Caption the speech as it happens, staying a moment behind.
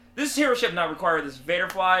This is Heroship Not Required. This is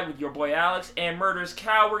Vaderfly with your boy Alex and Murderous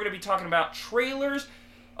Cow. We're going to be talking about trailers.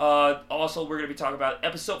 Also, we're going to be talking about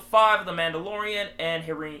Episode 5 of The Mandalorian and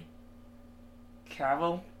Henry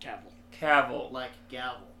Cavill. Like gavel. Like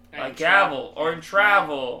gavel. Or in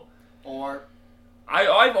travel. Or...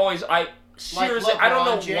 Seriously, like I don't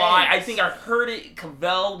know James. why. I think I heard it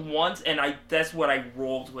Cavell once, and that's what I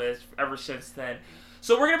rolled with ever since then.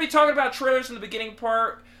 So we're going to be talking about trailers in the beginning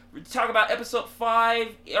part. We're talking about Episode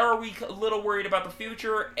 5. Are we a little worried about the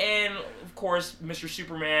future? And, of course, Mr.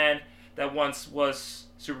 Superman, that once was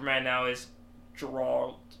Superman, now is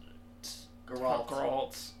Geralt.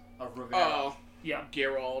 Of Rivera. Oh. Yeah.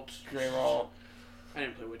 Geralt. I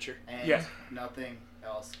didn't play Witcher. And nothing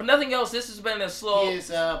else. Nothing else. This has been a slow... He is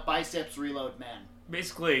a biceps reload man.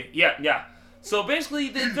 Basically, yeah. So basically,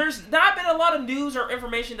 there's not been a lot of news or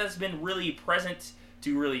information that's been really present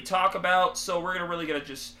to really talk about. So we're gonna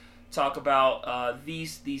just talk about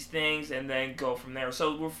these things and then go from there.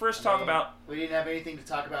 So we'll first talk about... We didn't have anything to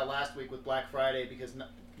talk about last week with Black Friday because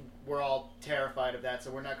we're all terrified of that.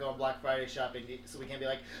 So we're not going Black Friday shopping. So we can't be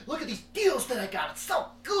like, look at these deals that I got. It's so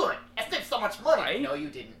good. I saved so much money. Right? No, you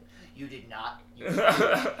didn't. You did not. You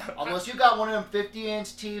didn't. Unless you got one of them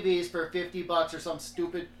 50-inch TVs for $50 or some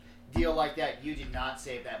stupid deal like that, you did not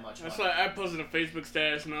save that much money. That's why I posted a Facebook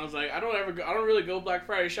status and I was like, I don't really go Black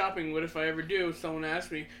Friday shopping. What if I ever do? Someone asked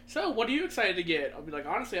me, so what are you excited to get? I'll be like,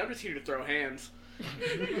 honestly, I'm just here to throw hands.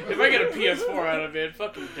 If I get a PS4 out of it,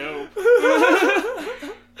 fucking dope.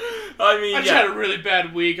 I mean, I just had a really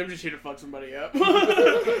bad week. I'm just here to fuck somebody up.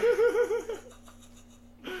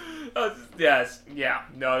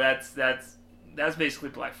 That's basically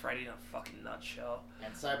Black Friday in a fucking nutshell.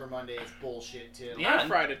 And Cyber Monday is bullshit too. Yeah. I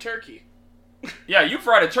fried a turkey. Yeah, you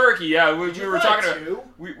fried a turkey. Yeah, we You were fried talking. two?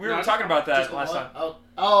 We were talking about that last time. Oh,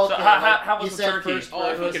 So okay. how was you the said turkey? First Oh,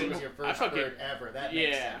 I bird, fucking- this was your I first fucking- bird ever. That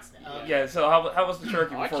makes Yeah. sense now. Okay. Yeah. So how was the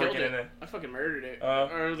turkey I before we killed get in it. there? I fucking murdered it.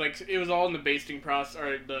 Or It was all in the basting process,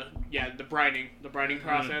 or the brining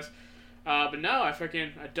process. But no, I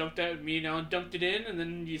dunked that. Me and Alan dunked it in, and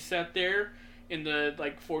then you sat there in the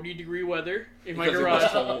 40-degree weather in my Because it was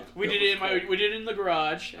garage. cold. We did it in the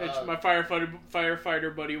garage. And my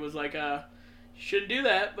firefighter buddy was like, "You shouldn't do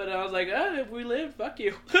that," but I was like, "If we live, fuck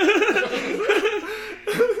you."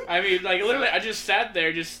 I mean, literally, I just sat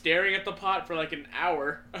there, just staring at the pot for an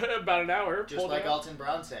hour, about an hour. Just like Alton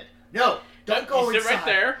Brown said. No, don't go you inside. sit right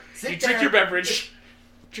there. Sit you drink there. your beverage.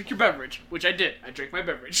 Drink your beverage, which I did. I drank my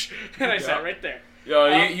beverage, and I sat right there.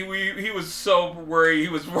 Yeah, he was so worried. He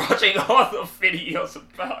was watching all the videos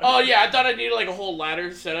about it. Oh yeah, I thought I needed a whole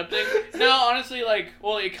ladder setup thing. No, honestly,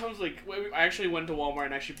 it comes I actually went to Walmart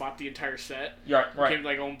and actually bought the entire set. Yeah, right. It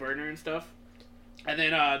came own burner and stuff. And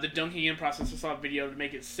then the dunking in process, I saw a video to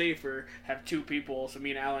make it safer, have two people. So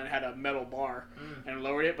me and Alan had a metal bar and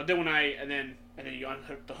lowered it. But then and then you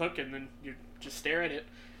unhook the hook and then you just stare at it.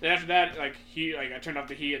 Then after that, I turned off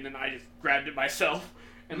the heat and then I just grabbed it myself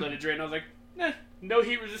and let it drain. I was like, no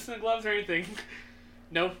heat resistant gloves or anything.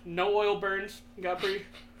 No oil burns.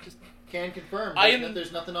 Can confirm.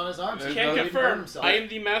 There's nothing on his arms. Can confirm. I am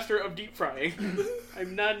the master of deep frying.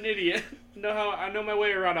 I'm not an idiot. I know my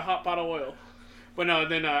way around a hot pot of oil. But no,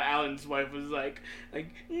 then Alan's wife was like,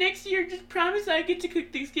 next year, just promise I get to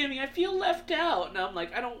cook Thanksgiving. I feel left out. And I'm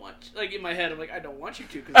like, I don't want, in my head, I'm like, I don't want you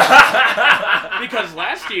to. Because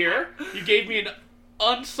last year, you gave me an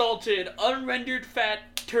unsalted, unrendered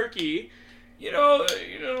fat turkey. You know.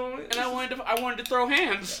 And I wanted to throw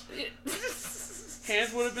hands.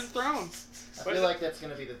 Hands would have been thrown. I feel like that's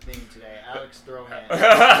going to be the theme today. Alex, throw hands.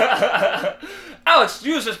 Alex,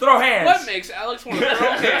 use this, throw hands. What makes Alex want to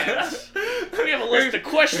throw hands? We have a list of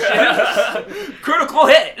questions. Critical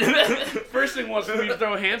hit. First thing wants me to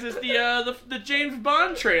throw hands is the James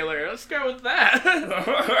Bond trailer. Let's start with that.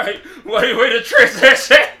 Alright, way to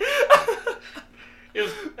transition.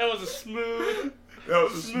 That was a smooth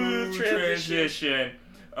transition.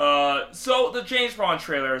 So the James Bond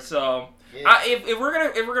trailer. So Yeah. if we're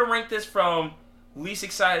gonna rank this from least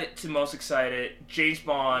excited to most excited, James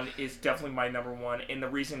Bond is definitely my number one, and the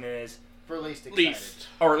reason is For least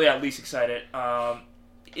excited. least excited.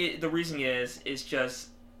 The reason is just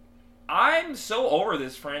I'm so over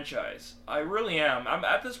this franchise. I really am. I'm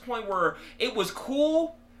at this point where it was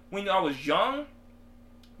cool when I was young.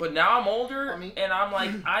 But now I'm older, and I'm like,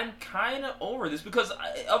 I'm kind of over this because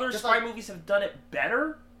other spy movies have done it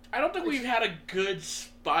better. I don't think we've had a good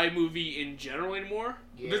spy movie in general anymore.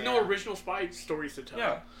 Yeah. There's no original spy stories to tell.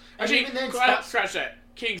 Yeah. Actually, even then, scratch that.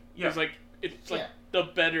 King's is the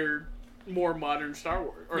better, more modern Star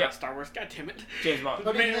Wars. Or not Star Wars, god damn it. James Bond.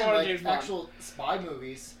 But Maybe even more then, James Bond. actual spy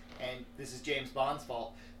movies, and this is James Bond's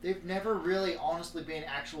fault, they've never really honestly been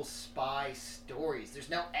actual spy stories. There's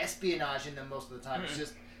no espionage in them most of the time. It's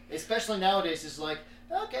just, especially nowadays, it's like,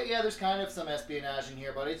 okay, yeah, there's kind of some espionage in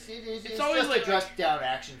here, but it's always just like a dressed down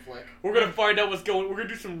action flick. We're gonna find out what's going. We're gonna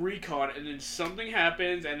do some recon, and then something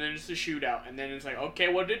happens, and then it's a shootout, and then it's like,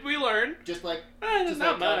 okay, what did we learn? Just like, There's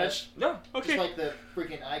not much. No. Okay. just like the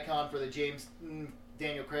freaking icon for the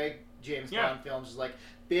Daniel Craig James Bond films is like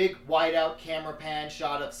big whiteout camera pan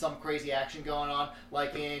shot of some crazy action going on,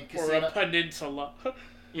 like in Or a peninsula.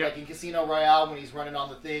 Like in Casino Royale when he's running on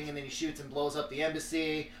the thing and then he shoots and blows up the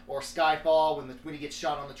embassy, or Skyfall when he gets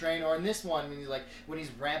shot on the train, or in this one when he's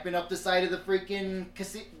ramping up the side of the freaking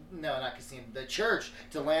the church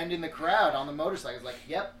to land in the crowd on the motorcycle. It's like,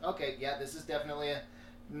 yep, okay, yeah, this is definitely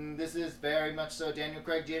this is very much so Daniel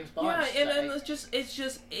Craig James Bond. Yeah, and it's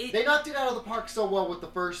just they knocked it out of the park so well with the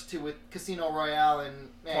first two, with Casino Royale and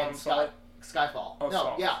Skyfall. Oh, no,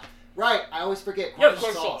 Saul. yeah. Right, I always forget. Yeah,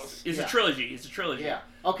 Quantum Saul. Solace. It's a trilogy. It's a trilogy. Yeah.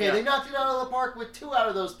 Okay, Yeah. they knocked it out of the park with 2 out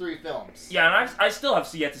of those 3 films. Yeah, and I still have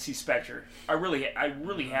yet to see Spectre. I really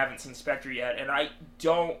haven't seen Spectre yet, and I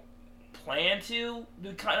don't plan to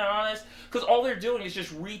be kind of honest, because all they're doing is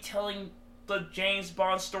just retelling the James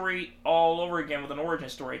Bond story all over again with an origin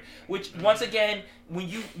story. Which once again, when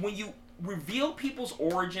you reveal people's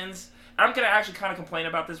origins, I'm gonna actually kind of complain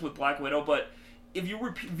about this with Black Widow, but if you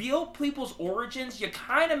reveal people's origins, you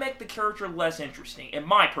kind of make the character less interesting, in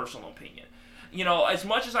my personal opinion. You know, as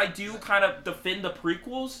much as I do kind of defend the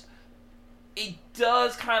prequels, it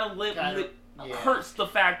does kind of hurts the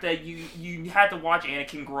fact that you had to watch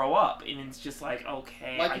Anakin grow up, and it's just like,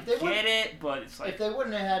 okay, like I get it, but it's like, if they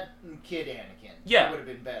wouldn't have had kid Anakin, yeah, it would have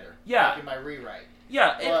been better. Yeah, like in my rewrite.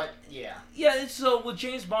 Yeah, but yeah. So with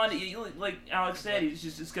James Bond, like Alex said,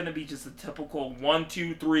 it's gonna be just a typical 1,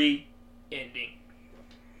 2, 3 ending.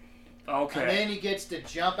 Okay. And then he gets to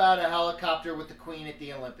jump out a helicopter with the Queen at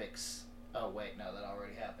the Olympics. Oh wait, no, that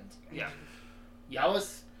already happened. Yeah. That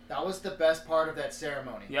was the best part of that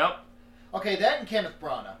ceremony. Yep. Okay, that and Kenneth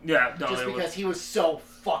Branagh. Yeah, no, just because he was so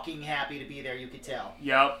fucking happy to be there, you could tell.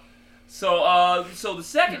 Yep. So, so the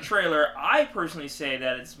second trailer, I personally say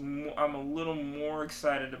that I'm a little more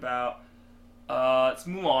excited about. It's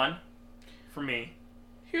Mulan, for me.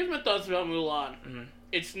 Here's my thoughts about Mulan. Mm-hmm.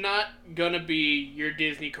 It's not gonna be your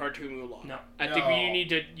Disney cartoon Mulan. No. I think you need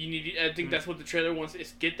to. I think that's what the trailer wants.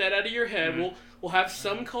 Is get that out of your head. We'll have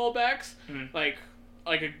some callbacks, like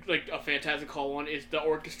a Fantastic Call one is the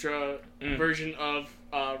orchestra version of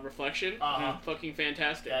Reflection. Fucking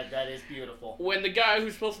fantastic. That is beautiful. When the guy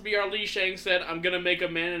who's supposed to be our Li Shang said, "I'm gonna make a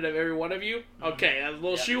man out of every one of you," okay, that's a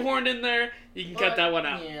little shoehorned in there. You can cut that one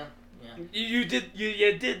out. Yeah. You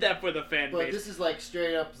did that for the fan base. But this is like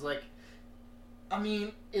straight up like. I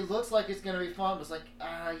mean, it looks like it's going to be fun, but it's like,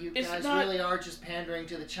 you guys really are just pandering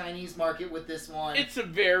to the Chinese market with this one. It's a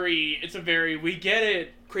very, we get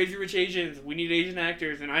it, Crazy Rich Asians, we need Asian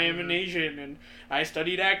actors, and I am an Asian, and I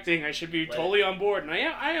studied acting, I should be totally on board, and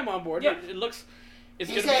I am on board. Yeah. It looks,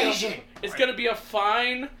 it's going to be a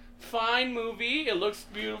fine movie, it looks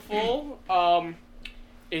beautiful,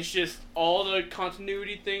 it's just all the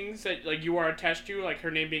continuity things that, like, you are attached to, like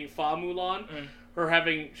her name being Fa Mulan,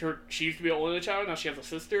 she used to be an only child, now she has a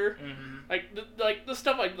sister. Like the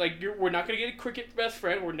stuff we're not gonna get Cricket's best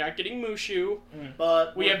friend. We're not getting Mushu.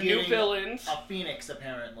 But we have new villains. A phoenix,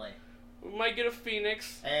 apparently. We might get a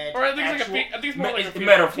phoenix, and or I think I think it's more like a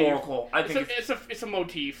metaphorical. I think it's a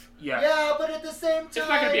motif. Yeah. Yeah, but at the same time, it's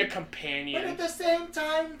not gonna be a companion. But at the same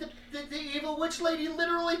time, the evil witch lady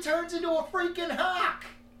literally turns into a freaking hawk.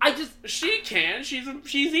 She can. She's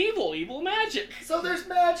evil. Evil magic. So there's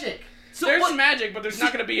magic. So there's magic, but there's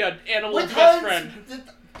not going to be an animal best friend.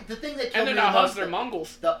 The thing that killed and they're me not most, they're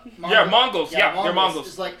Mongols. Mongols. Yeah, they're Mongols.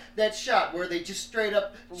 It's like that shot where they just straight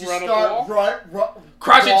up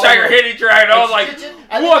Crouching Tiger, Hidden Dragon. I was like,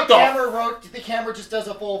 what the? The camera just does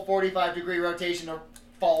a full 45-degree rotation to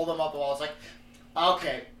follow them up the wall. It's like,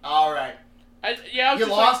 okay, all right. You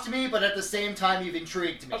lost me, but at the same time, you've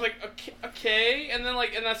intrigued me. I was like, okay, and then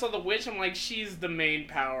and I saw the witch. I'm like, she's the main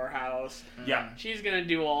powerhouse. Yeah, she's gonna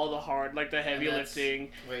do all the hard, like the heavy lifting.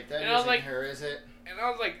 Wait, that isn't her, is it? And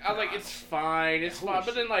I was like, it's fine, it's fine.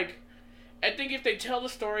 But then I think if they tell the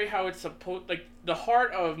story how it's supposed, the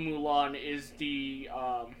heart of Mulan is the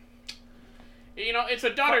it's a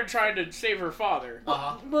daughter trying to save her father.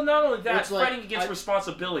 Well, not only that, fighting against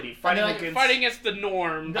responsibility, fighting against the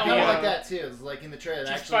norm. I like that too. It's like in the trailer,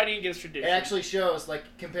 she's fighting against tradition. It actually shows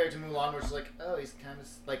compared to Mulan, where it's like, oh, he's kind of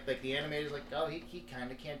like the animator's like, oh, he kind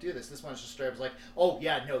of can't do this. This one's just straight up like, oh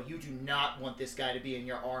yeah, no, you do not want this guy to be in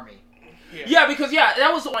your army. Yeah, because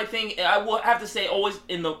that was my thing. I will have to say, always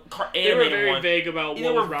in the they were animated very one, vague about what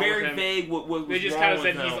they was were wrong very with him. vague. What was They just kind of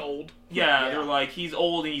said he's old. Yeah, they're like he's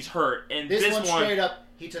old and he's hurt. And this one straight up,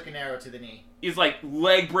 he took an arrow to the knee. He's like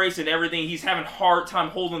leg brace and everything. He's having a hard time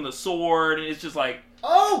holding the sword, and it's just like,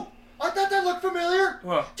 oh, I thought that looked familiar.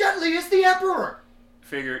 Huh. Jet Li is the Emperor. I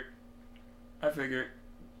figured.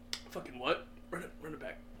 Fucking what? Run it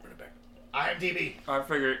back. IMDb. I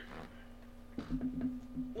figured.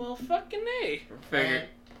 Well, fucking A. Figured.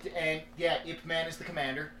 And yeah, Ip Man is the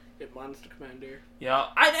commander. Ip Man's the commander. Yeah,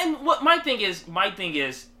 and what my thing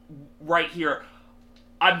is right here.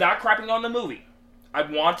 I'm not crapping on the movie. I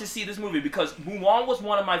want to see this movie because Mulan was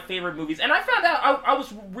one of my favorite movies, and I found out I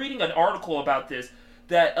was reading an article about this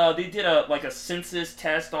that they did a census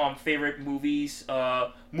test on favorite movies.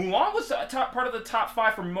 Mulan was part of the top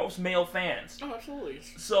 5 for most male fans. Oh, absolutely.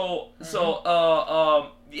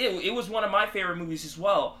 It was one of my favorite movies as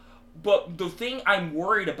well. But the thing I'm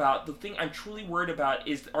truly worried about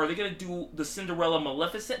is, are they going to do the Cinderella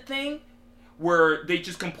Maleficent thing? Where they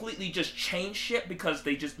just completely just change shit because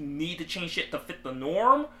they just need to change shit to fit the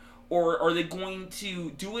norm? Or are they going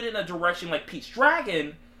to do it in a direction like Pete's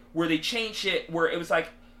Dragon, where they change shit, where it was like...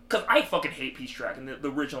 Because I fucking hate Pete's Dragon, the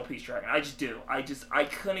original Pete's Dragon. I just do. I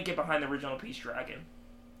couldn't get behind the original Pete's Dragon.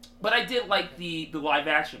 But I did like the live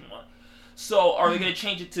action one. So are they going to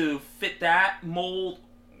change it to fit that mold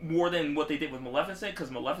more than what they did with Maleficent?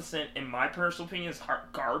 Because Maleficent, in my personal opinion, is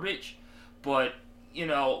garbage. But, you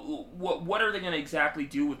know, what are they going to exactly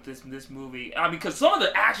do with this movie? Because some of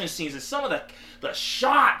the action scenes and some of the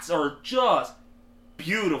shots are just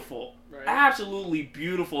beautiful. Right. Absolutely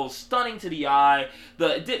beautiful, stunning to the eye.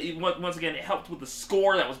 Once again, it helped with the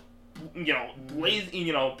score that was,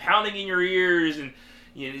 blazing, pounding in your ears, and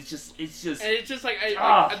it's just. And it's just like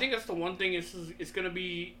I think that's the one thing. It's gonna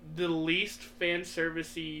be the least fan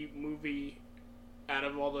servicey movie out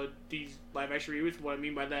of all these live action reboots. What I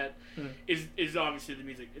mean by that is obviously the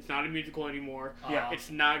music. It's not a musical anymore. Yeah.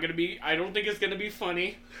 It's not gonna be. I don't think it's gonna be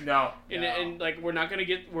funny. No. And like we're not gonna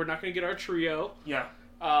get our trio. Yeah.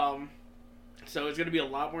 So it's going to be a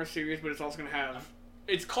lot more serious, but it's also going to have...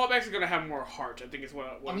 Its callbacks are going to have more heart, I think is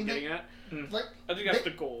what I'm getting at. Like, I think that's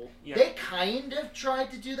the goal. Yeah. They kind of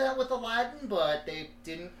tried to do that with Aladdin, but they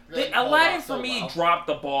didn't really Aladdin, for me, dropped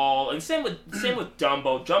the ball. And same with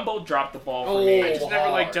Dumbo. Dumbo dropped the ball for me. I just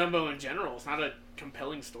never liked Dumbo in general. It's not a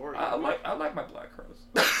compelling story. I like my black crows.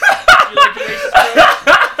 You like the racist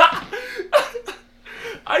crows?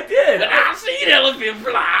 I did. I've seen elephant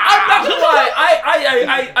fly. I'm not gonna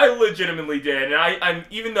lie. I legitimately did, and I'm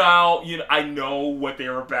even though I know what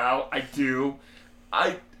they're about. I do.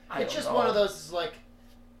 It's just one of those. Is like,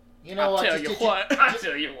 I'll what? tell you what.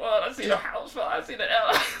 I see the house fly. I see the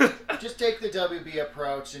elephant. Just take the WB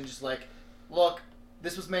approach and just like, look.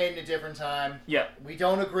 This was made in a different time. Yeah. We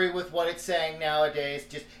don't agree with what it's saying nowadays.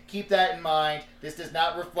 Just keep that in mind. This does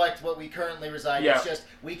not reflect what we currently reside. Yeah. It's just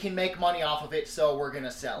we can make money off of it, so we're gonna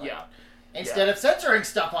sell it. Yeah. Instead of censoring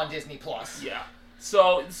stuff on Disney Plus. Yeah.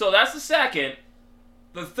 So that's the second.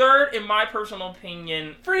 The third, in my personal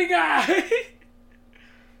opinion, Free Guy.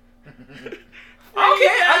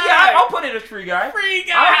 I'll put it as Free Guy. Free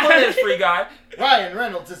Guy. I'll put it as Free Guy. Ryan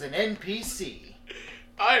Reynolds is an NPC.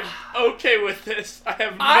 I'm okay with this. I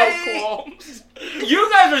have no qualms. You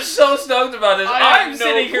guys are so stoked about this. I'm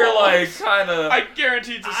sitting here qualms. like kind of. I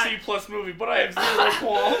guarantee it's a C+ movie, but I have zero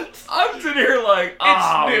qualms. I'm sitting here like,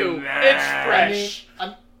 It's new. Man. It's fresh.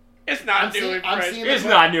 It's not new and fresh. It's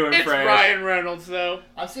not new and It's fresh. Ryan Reynolds, though.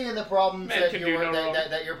 I'm seeing the problems Man that can you're, do no wrong.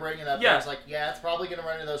 that you're bringing up. Yeah. It's like, it's probably going to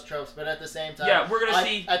run into those tropes, but at the same time, Yeah, we're gonna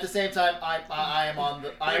see. At the same time, I am on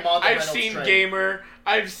the I've Reynolds seen train. Gamer.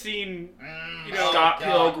 I've seen Scott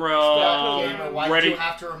Pilgrim, Gamer. Why do you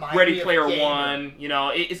have to remind Ready me of Player Gamer? One.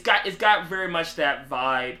 It's got very much that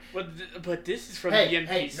vibe. But this is from the NPC.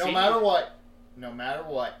 Hey, no matter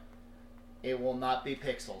what, it will not be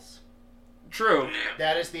Pixels. True.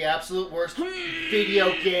 That is the absolute worst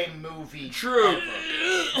video game movie. True.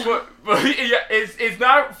 Ever. But yeah, it's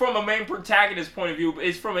not from a main protagonist point of view.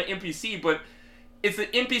 It's from an NPC, but it's an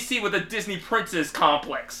NPC with a Disney princess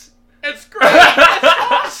complex. It's great.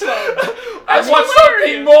 That's awesome. I want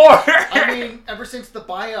something more. I mean, ever since the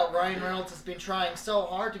buyout, Ryan Reynolds has been trying so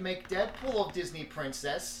hard to make Deadpool a Disney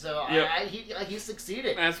princess, so Yep. he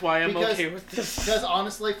succeeded. That's why I'm okay with this. Because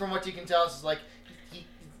honestly, from what you can tell, it's like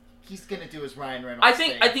he's gonna do his Ryan Reynolds. I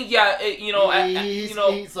think yeah,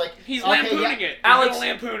 he's like He's okay, lampooning it. Alex- He's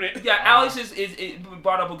gonna lampoon it. Yeah, Alex is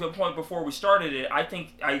brought up a good point before we started it. I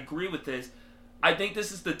think I agree with this. I think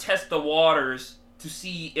this is to test the waters to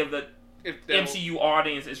see if the MCU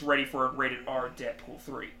audience is ready for a rated R Deadpool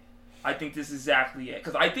 3. I think this is exactly it.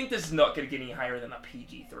 Because I think this is not going to get any higher than a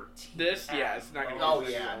PG-13. This, yeah, it's not going to Oh,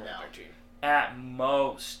 be yeah, over no. 13. At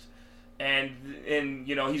most. And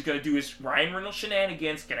you know, he's going to do his Ryan Reynolds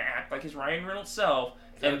shenanigans, going to act like his Ryan Reynolds self.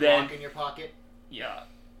 Is that And a then... Glock in your pocket? Yeah.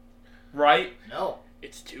 Right? No.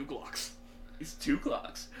 It's 2 Glocks. It's 2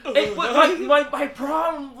 Glocks. Oh, And, but no. my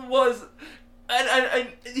problem was... And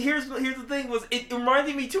here's the thing was it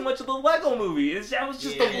reminded me too much of the Lego movie. That was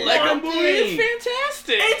just Yeah. the Lego one movie thing. is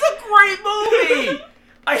fantastic. It's a great movie.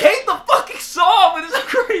 I hate the fucking song, but it's a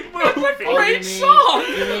great movie. It's a Oh, great you song.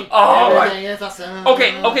 mean Oh, everything is awesome.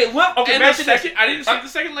 Okay, And the imagine this. second, I didn't see the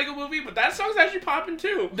second Lego movie, but that song's actually popping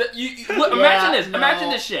too. Imagine this. no.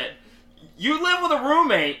 Imagine this shit. You live with a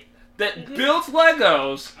roommate that builds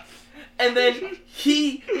Legos, and then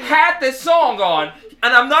he had this song on,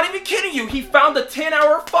 and I'm not even kidding you. He found a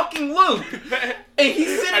 10-hour fucking loop, and he's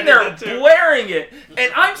I sitting did there that too. blaring it,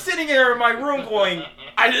 and I'm sitting there in my room going,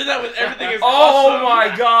 I did that with Everything Is "Oh Awesome.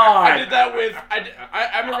 my god!" I did that with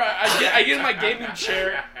I remember I get in my gaming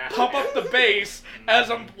chair, pump up the bass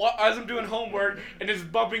as I'm doing homework, and it's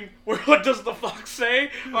bumping. What does the fox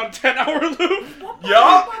say on 10-hour loop?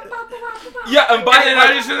 Yeah, yeah, and by And then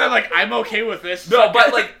I just said that like I'm okay with this. no, by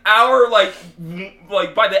like hour, like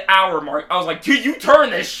by the hour mark, I was like, "Dude, you turn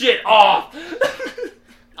this shit off."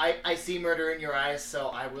 I see murder in your eyes, so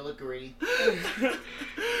I will agree.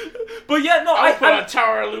 But yeah, no, I'll put I a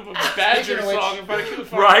tower loop of Badger Speaking of which- song if I can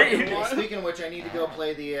find Right? it. Speaking of which, I need to go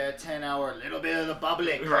play the 10-hour Little Bit of the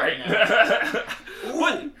Bubbly. right. now.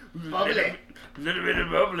 What? Bubbly. Little bit of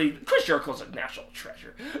bubbly. Chris Jericho's a national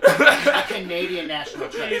treasure. A Canadian national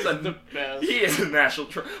He's treasure. the best. He is a national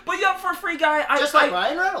treasure. But yeah, for a free guy, Just like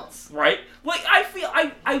Ryan Reynolds. right? Like I feel,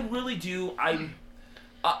 I really do. I Is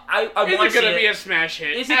want to it see gonna be it. a smash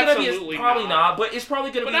hit? Is it gonna be? Absolutely Probably not. But it's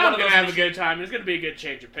probably gonna But be I'm one of gonna those. have a good time. It's gonna be a good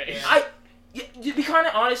change of pace. Yeah. To be kind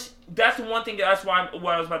of honest, that's the one thing. That's why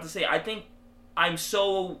what I was about to say. I think I'm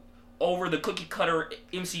so over the cookie cutter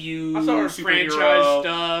MCU I saw her superhero franchise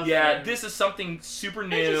stuff. Yeah, and this is something super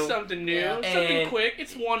new. It's just something new, Yeah. something And- quick.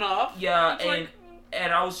 It's one off. Yeah, It's and like-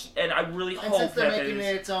 I really And hope since they're that making is.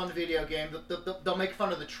 it its own video game, they'll make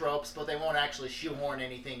fun of the tropes, but they won't actually shoehorn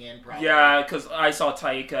anything in, probably. Yeah, because I saw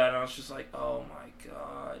Taika and I was just like, oh my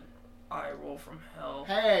god, I roll from hell.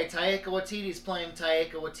 Hey, Taika Waititi's playing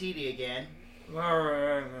Taika Waititi again.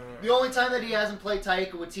 Alright. The only time that he hasn't played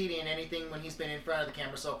Taika Waititi in anything when he's been in front of the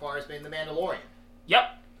camera so far has been The Mandalorian.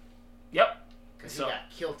 Yep. Because So- he got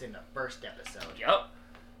killed in the first episode. Yep.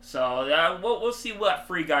 So we'll see what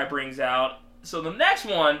Free Guy brings out. So the next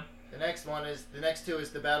one, The next two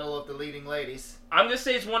is the Battle of the Leading Ladies. I'm gonna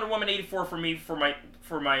say it's Wonder Woman 84 for me for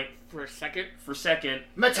For a second. second,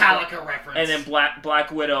 Metallica reference. and then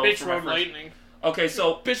Black Widow. Bitch for my rode first. lightning. Okay,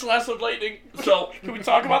 so Bitch lassoed lightning. So- Can we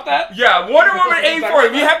talk about that? yeah, Wonder Woman 84.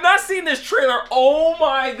 If you have not seen this trailer, oh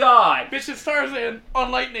my god, Bitch is Tarzan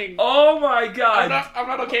on lightning. oh my god. I'm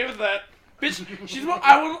not okay with that. Bitch,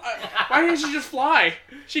 why didn't she just fly?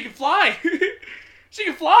 She can fly. She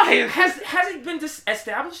can fly. Has it been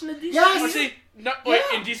established in the DC? Yes. Oh, she, no, wait,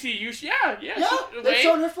 Yeah. in DCU, yeah, she, they've wait,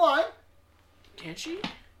 shown her flying. can she?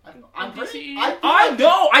 I'm In pretty. DCE? I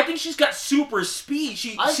know. I think she's got super speed.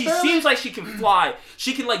 She I fairly- seems like she can fly.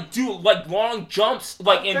 She can like do like long jumps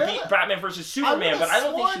like in fairly- Batman versus Superman, but I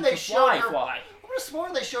don't think sworn she they can fly. showed her- Fly. I would have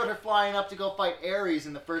sworn they showed her flying up to go fight Ares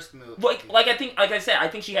in the first movie. Like I think, like I said, I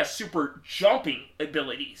think she has super jumping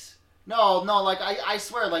abilities. No, like I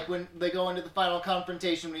swear, like when they go into the final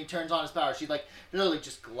confrontation when he turns on his power, she like literally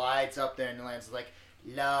just glides up there and lands like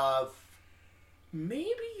love. Maybe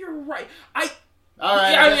you're right. All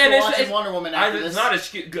right, Yeah, I guess I mean, we're it's- watching Wonder Woman after It's this. not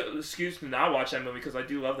excuse me not watch that movie because I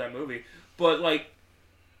do love that movie. But like,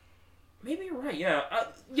 maybe you're right. Yeah,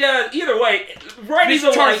 yeah. Either way, riding Bitch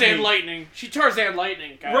the Tarzan lightning. lightning. She Tarzan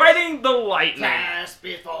lightning, guys. Riding the lightning. Pass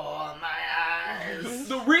before my eyes.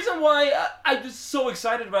 The reason why I'm just so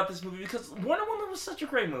excited about this movie because Wonder Woman was such a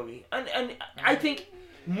great movie, and I think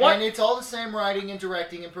And it's all the same writing and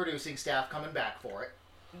directing and producing staff coming back for it.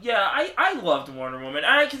 yeah, I loved Wonder Woman.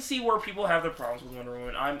 I can see where people have their problems with Wonder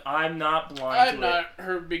Woman. I'm not blind I'm to not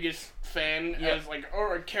her biggest fan Yeah. as like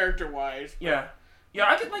or character wise. it. Yeah,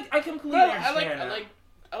 I completely But understand. that.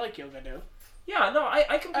 I like Yoga Do. Yeah, no, I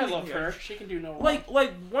I completely love her. She can do no wrong.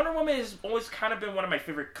 Like Wonder Woman has always kind of been one of my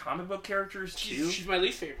favorite comic book characters too. She's my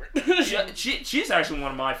least favorite. She's actually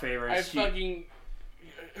one of my I favorites. fucking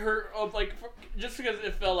her like just because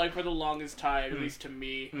it felt like for the longest time, at Mm. least to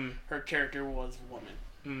me, Mm. her character was woman.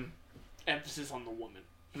 Mm. Emphasis on the woman.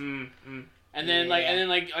 Mm. And then like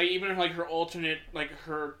Yeah. even like her alternate like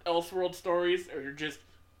her Elseworld stories are just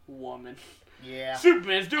woman. Yeah.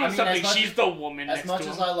 Superman's doing something. As She's the woman As next much to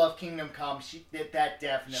as him. I love Kingdom Come, that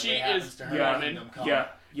definitely She happens is to her. yeah, in Kingdom Come. Yeah.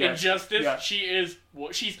 Injustice. She is.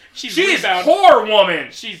 She's She's Rebound. horror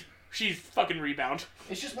woman. She's fucking Rebound.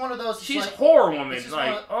 It's just one of those. She's like, horror woman. just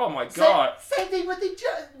Like, one of- oh my god. Same thing with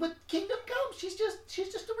Kingdom Come. She's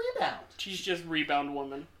just a Rebound. She's just Rebound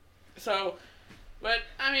woman. So, but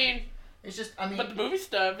I mean, It's just but the movie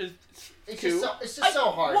stuff is it's cool. just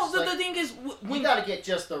so hard. Well, It's the like, thing is, we got to get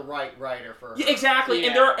just the right writer for her. yeah, exactly,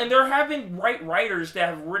 Yeah. and there have been writers that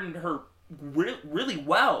have written her really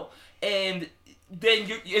well, and then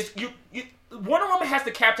you Wonder Woman has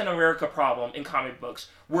the Captain America problem in comic books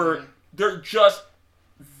where they're just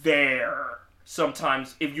there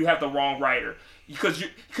sometimes if you have the wrong writer. Because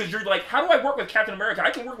you're like, how do I work with Captain America? I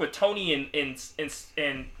can work with Tony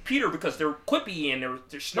and Peter because they're quippy and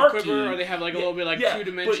they're snarky. Quiver, or they have like a little bit like two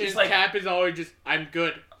dimensions. Like, Cap is always just, I'm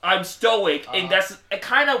good. I'm stoic, and that's a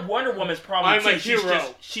kind of Wonder Woman's problem. I'm too. a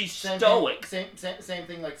hero. She's Same stoic. Same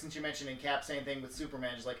thing. Like since you mentioned in Cap, same thing with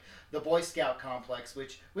Superman. Just like the Boy Scout complex,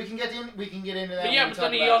 which we can get into that. But yeah, when we but then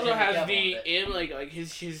talk he about also Henry has Cavill like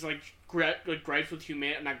his like gripes with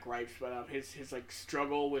humanity, not gripes, but his like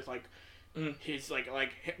struggle with like his like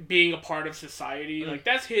being a part of society. Like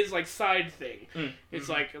that's his like side thing. It's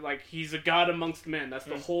like he's a god amongst men. That's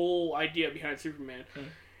the whole idea behind Superman.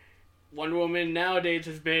 Wonder Woman nowadays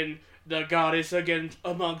has been the goddess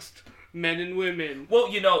amongst men and women.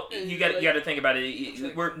 Well, you got to think about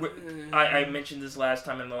it. I mentioned this last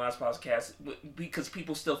time in the last podcast because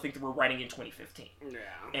people still think that we're writing in 2015. Yeah.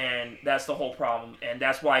 And that's the whole problem. And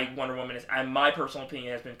that's why Wonder Woman is, in my personal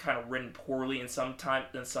opinion, has been kind of written poorly in some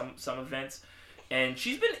events. And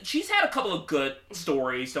she's had a couple of good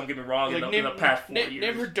stories. Don't get me wrong. Like, in the past 4 years.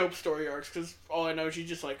 Name her dope story arcs, because all I know is she's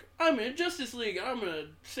just like, I'm in Justice League. I'm gonna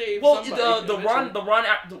save. Well, somebody.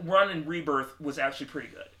 the run in Rebirth was actually pretty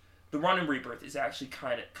good. The run in Rebirth is actually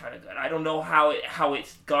kind of good. I don't know how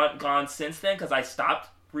it's gone since then because I stopped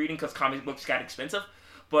reading because comic books got expensive.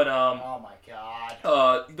 But oh my god.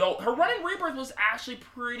 Her run in Rebirth was actually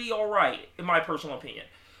pretty alright in my personal opinion.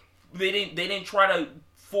 They didn't try to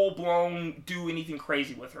full blown do anything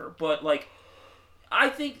crazy with her, but like I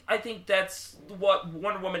think that's what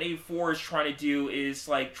Wonder Woman 84 is trying to do, is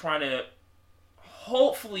like trying to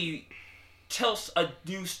hopefully tell a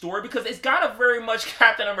new story, because it's got a very much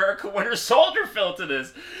Captain America Winter Soldier feel to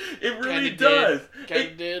this. It really does.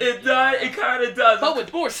 It kind of does. But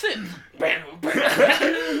with more Sith.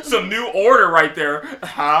 Some new order right there.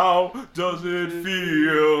 How does it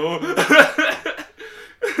feel?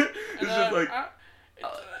 It's just like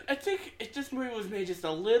I think this movie was made just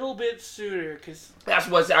a little bit sooner, because that's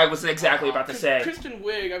what I was exactly about to say. Kristen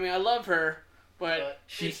Wiig, I mean, I love her, but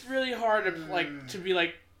it's really hard to be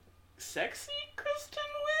like sexy Kristen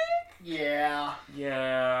Wiig. Yeah.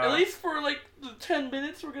 Yeah. At least for like the 10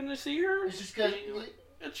 minutes we're gonna see her. It's just because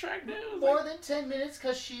attractive. More than 10 minutes,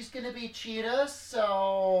 because she's gonna be Cheetah.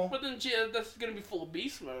 So. But then that's gonna be full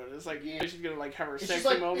beast mode. It's like she's gonna like have her It's sexy just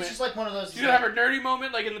like, moment. It's just like one of those. She's gonna have her nerdy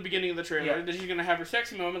moment like in the beginning of the trailer. Yeah. Then she's gonna have her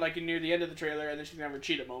sexy moment like near the end of the trailer, and then she's gonna have her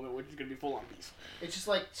cheetah moment, which is gonna be full on beast. It's just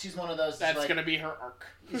like she's one of those. That's like, gonna be her arc.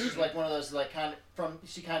 It's just like one of those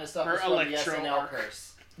she kind of suffers Her from the Electro SNL arc.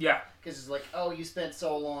 curse. Yeah. Because it's like, oh, you spent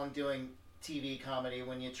so long doing TV comedy,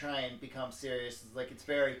 when you try and become serious, it's like it's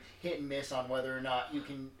very hit and miss on whether or not you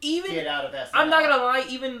can get out of SNL. I'm not gonna lie,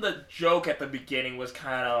 even the joke at the beginning was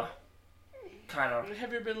kind of.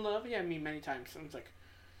 Have you ever been in love? Yeah, I mean, many times. And it's like.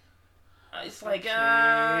 It's like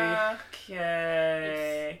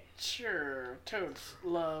okay. Sure, totes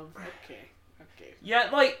love. Okay. Yeah,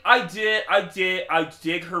 like I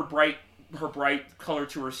dig her bright color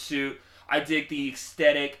to her suit. I dig the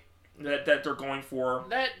aesthetic that they're going for.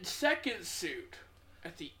 That second suit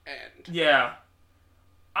at the end. Yeah.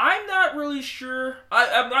 I'm not really sure.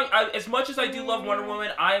 I'm not as much as I do love Wonder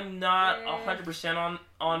Woman, I'm not 100%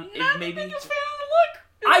 on it. Maybe the biggest fan of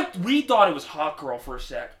the look. We thought it was Hot Girl for a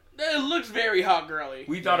sec. It looks very hot girly.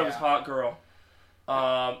 We thought it was Hot Girl.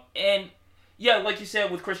 And yeah, like you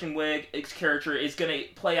said, with Kristen Wiig's character, it's going to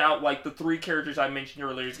play out like the three characters I mentioned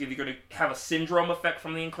earlier. It's either going to have a syndrome effect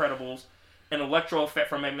from The Incredibles, an electro effect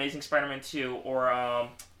from Amazing Spider-Man 2, or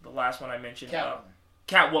the last one I mentioned,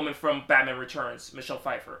 Catwoman from Batman Returns, Michelle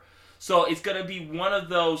Pfeiffer. So it's going to be one of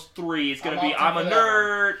those three. It's going to be, I'm a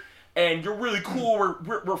nerd, and you're really cool,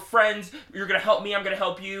 we're friends, you're going to help me, I'm going to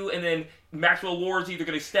help you, and then Maxwell Lord's either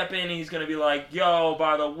going to step in and he's going to be like, yo,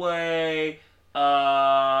 by the way,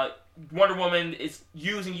 Wonder Woman is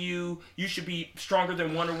using you. You should be stronger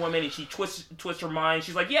than Wonder Woman. And she twists her mind.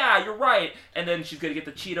 She's like, yeah, you're right. And then she's gonna get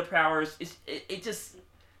the cheetah powers. It just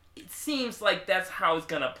it seems like that's how it's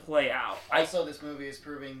gonna play out. Also, this movie is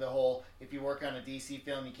proving the whole, if you work on a DC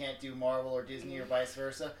film, you can't do Marvel or Disney or vice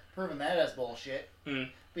versa. Proving that as bullshit.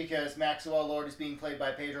 Because Maxwell Lord is being played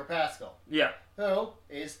by Pedro Pascal. Yeah. Who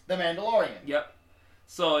is the Mandalorian. Yep.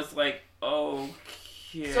 So it's like, okay.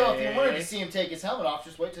 So if you wanted to see him take his helmet off,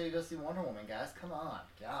 just wait till you go see Wonder Woman, guys. Come on.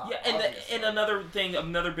 God, yeah, and another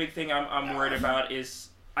big thing I'm worried about is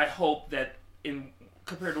I hope that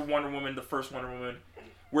compared to Wonder Woman, the first Wonder Woman,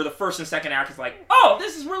 where the first and second act is like, oh,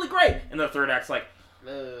 this is really great, and the third act's like,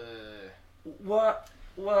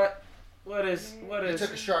 what is? You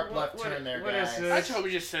took a sharp left turn there, guys. I just hope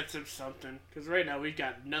we just sets up something, because right now we've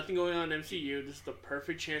got nothing going on in MCU. This is the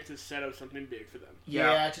perfect chance to set up something big for them.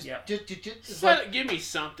 Just like, give me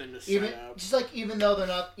something to set up. Just like even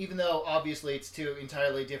though obviously it's two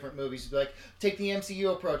entirely different movies, be like take the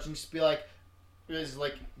MCU approach and just be like,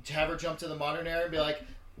 have her jump to the modern era and be like,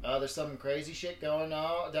 there's some crazy shit going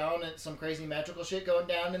down and some crazy magical shit going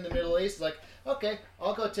down in the Middle East. Like, okay,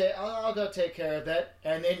 I'll go take care of that,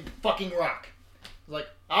 and then fucking rock. Like,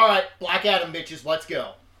 all right, Black Adam bitches, let's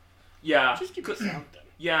go. Yeah, just give me something.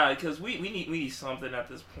 Yeah, because we need something at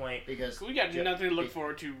this point. Because we got nothing to look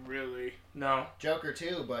forward to, really. No. Joker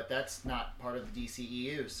too, but that's not part of the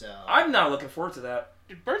DCEU, so I'm not looking forward to that.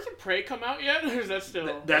 Did Birds of Prey come out yet? Or is that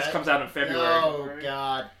still... That comes out in February. Oh,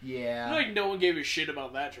 God, yeah. I feel like no one gave a shit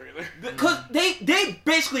about that trailer. Because they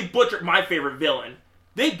basically butchered my favorite villain.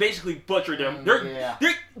 They basically butchered him. I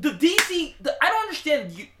don't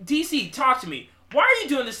understand. DC, talk to me. Why are you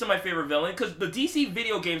doing this to my favorite villain? Because the DC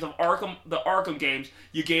video games of the Arkham games,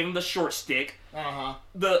 you gave him the short stick. Uh-huh.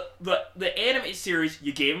 The anime series,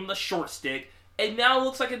 you gave him the short stick. And now it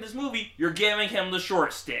looks like in this movie, you're giving him the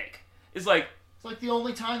short stick. It's like the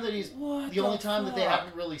only time that that they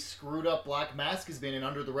haven't really screwed up Black Mask has been in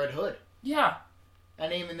Under the Red Hood. Yeah.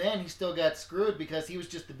 And even then, he still got screwed because he was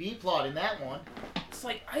just the B plot in that one. It's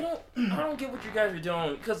like I don't get what you guys are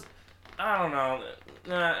doing because I don't know.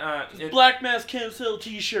 Black Mask can't sell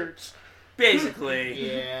T-shirts.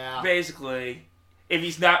 Basically. Yeah. Basically, if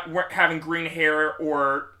he's not having green hair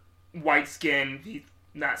or white skin, he's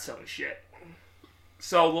not selling shit.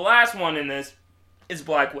 So the last one in this is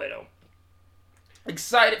Black Widow.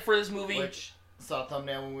 Excited for this movie. Which saw a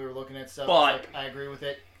thumbnail when we were looking at stuff. But I agree with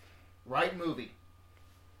it. Right movie.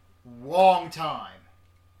 Wrong time.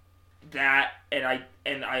 That and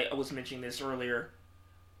I was mentioning this earlier.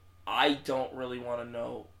 I don't really want to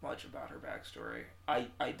know much about her backstory. I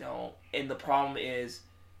don't. And the problem is,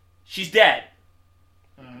 she's dead.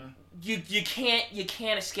 Mm-hmm. You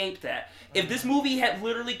can't escape that. Mm-hmm. If this movie had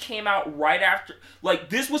literally came out right after,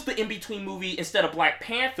 like this was the in between movie instead of Black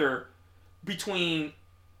Panther, between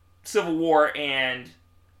Civil War and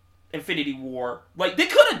Infinity War, like they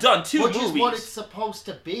could have done two movies. Which is what it's supposed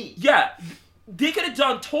to be. Yeah. They could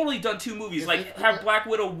have totally done two movies. Like, have Black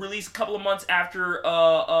Widow released a couple of months after,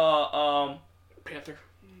 Panther.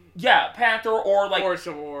 Yeah, Panther, or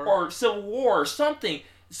Civil War. Or Civil War, or something.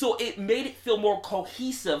 So it made it feel more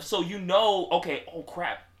cohesive, so you know, okay, oh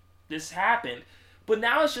crap, this happened. But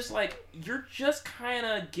now it's just like, you're just kind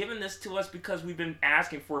of giving this to us because we've been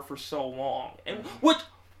asking for it for so long. And which,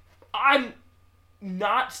 I'm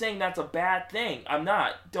not saying that's a bad thing. I'm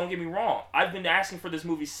not. Don't get me wrong. I've been asking for this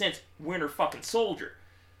movie since Winter fucking Soldier.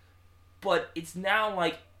 But it's now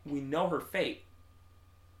like, we know her fate.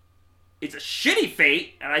 It's a shitty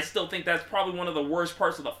fate, and I still think that's probably one of the worst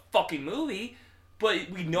parts of the fucking movie,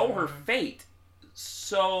 but we know her fate.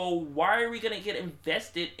 So why are we going to get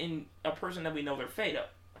invested in a person that we know their fate of?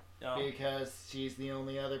 No. Because she's the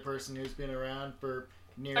only other person who's been around for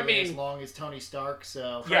nearly as long as Tony Stark,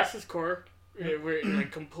 so... Crisis Core. We're in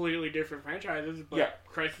like completely different franchises, but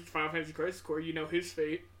Final Fantasy Crisis Core, you know his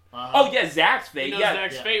fate. Oh yeah, Zack's fate. You know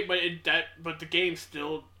Zack's fate, but the game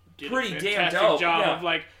still did pretty a damn fantastic dope job of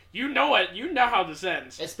like, you know it, you know how this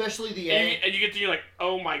ends. Especially the end. And you get to, you're like,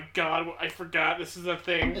 oh my god, I forgot this is a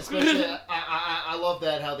thing. Especially, I love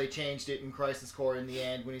that how they changed it in Crisis Core in the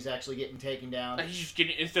end when he's actually getting taken down. He's just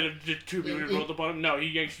getting, instead of just two people who roll the bottom, no,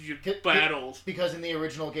 he actually just battles. Because in the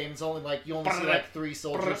original game, it's only like, you only see like 3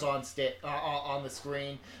 soldiers on the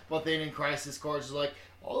screen. But then in Crisis Core, it's like,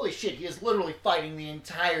 holy shit, he is literally fighting the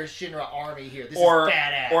entire Shinra army here. This is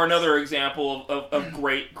badass. Or another example of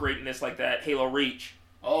greatness like that, Halo Reach.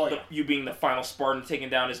 Oh, yeah. You being the final Spartan, taking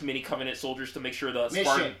down as many Covenant soldiers to make sure the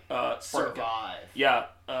Mission. Spartan survive. Yeah,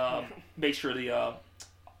 make sure the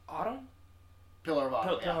Autumn? Pillar of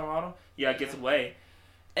Autumn. Pillar of Autumn? Yeah, gets away.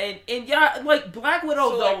 And yeah, like Black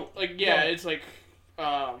Widow, so though. It's like,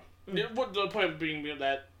 what the point of being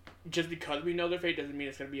that just because we know their fate doesn't mean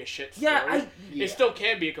it's going to be a shit story. It still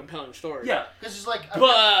can be a compelling story. Yeah. Because it's like...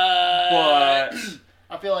 But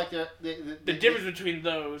I feel like the difference between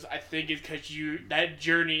those, I think, is because that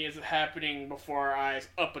journey is happening before our eyes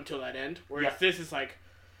up until that end. Whereas this is like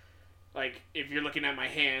if you're looking at my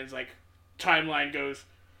hands, like timeline goes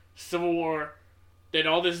Civil War, then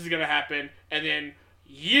all this is gonna happen, and then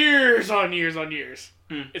years on years on years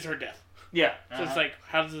is her death. Yeah. So it's like,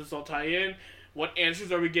 how does this all tie in? What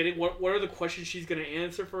answers are we getting? What are the questions she's gonna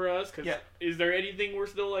answer for us? Because is there anything we're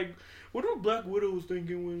still like, what are Black Widow was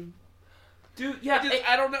thinking when? Dude, yeah,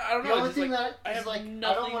 I don't know. The only thing that I have like,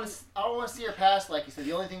 nothing. I don't want to see her past. Like you said,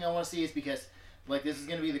 the only thing I want to see is because like this is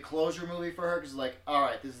gonna be the closure movie for her. Because like, all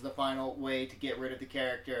right, this is the final way to get rid of the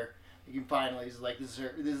character. You can finally, it's like this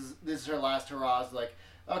is her last hurrah. It's like,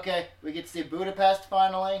 okay, we get to see Budapest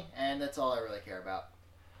finally, and that's all I really care about.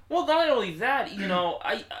 Well, not only that, I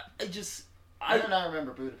do not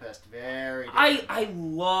remember Budapest very. I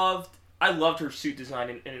loved her suit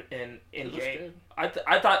design in Endgame.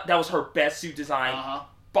 I thought that was her best suit design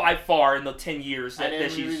by far in the 10 years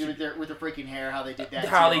that she's with the freaking hair, how they did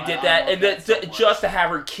that. And just to have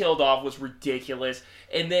her killed off was ridiculous.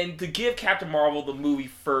 And then to give Captain Marvel the movie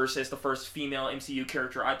first as the first female MCU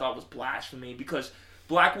character, I thought was blasphemy because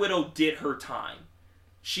Black Widow did her time.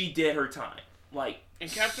 She did her time.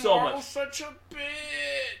 And Captain so Marvel's much. such a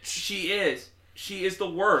bitch. She is. She is the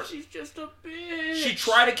worst. She's just a bitch. She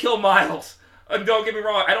tried to kill Miles. And don't get me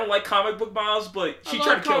wrong, I don't like comic book Miles, but she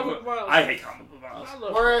tried to kill Miles. I hate comic book Miles.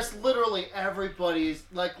 Whereas literally everybody's,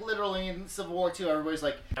 literally in Civil War 2, everybody's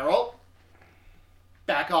like, Carol,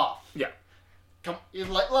 back off. Yeah. Come,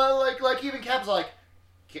 like even Cap's like,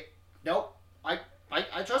 nope, I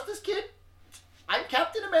trust this kid. I'm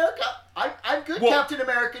Captain America. I'm good Captain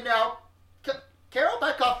America now. Carol,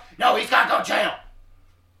 back off. No, he's got to go jail.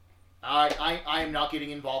 I am not getting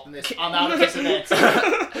involved in this. I'm out of this event.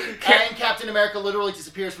 And Captain America literally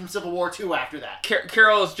disappears from Civil War 2 after that.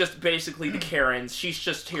 Carol is just basically the Karens. She's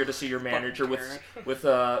just here to see your manager with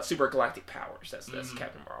super galactic powers. That's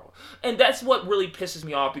Captain Marvel. And that's what really pisses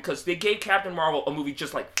me off because they gave Captain Marvel a movie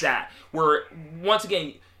just like that. Where, once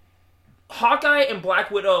again, Hawkeye and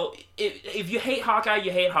Black Widow, if you hate Hawkeye,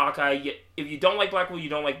 you hate Hawkeye. If you don't like Black Widow, you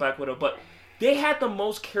don't like Black Widow. But they had the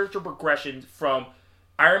most character progression from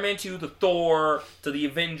Iron Man 2 to Thor to the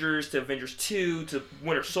Avengers to Avengers 2 to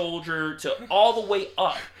Winter Soldier to all the way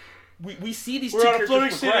up. We see these two characters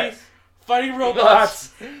progress. City, fighting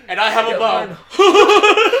robots, and I have a bow.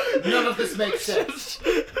 None of this makes sense.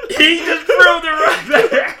 He just proved it right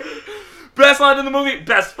there. Best line in the movie.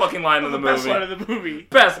 Best fucking line in the movie. Best line in the movie.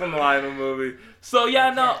 Best line in the movie. So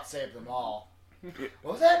yeah, no. Can't save them all.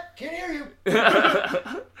 What was that? Can't hear you.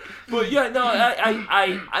 But yeah, no,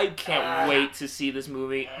 I can't wait to see this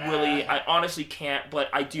movie. Really, I honestly can't. But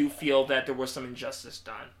I do feel that there was some injustice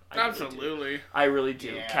done. Absolutely. I really do.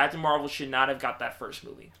 Yeah. Captain Marvel should not have got that first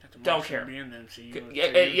movie. Don't care. Be in the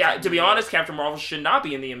MCU. Yeah, to be honest, Captain Marvel should not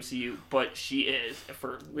be in the MCU, but she is.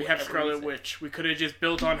 We have Scarlet Witch. We could have just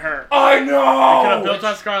built on her. I know. We could have built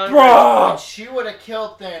on Scarlet Witch. She would have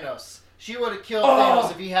killed Thanos. She would have killed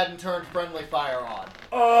Thanos if he hadn't turned friendly fire on.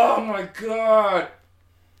 Oh my god.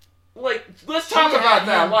 Let's talk about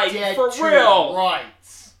that. For real. Right.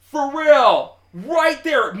 For real. Right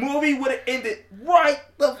there. Movie would have ended right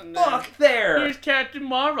the fuck there. Here's Captain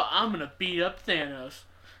Marvel. I'm going to beat up Thanos.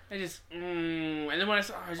 I just, and then when I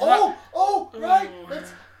saw, right.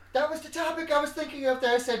 That was the topic I was thinking of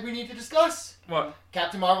that I said we need to discuss. What?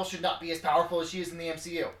 Captain Marvel should not be as powerful as she is in the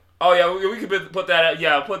MCU. Oh yeah, we could put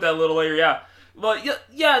that. Put that a little later. Yeah, but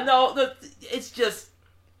no, it's just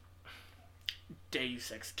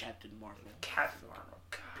Deus Ex Captain Marvel. Captain Marvel,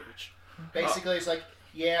 bitch. Basically, it's like,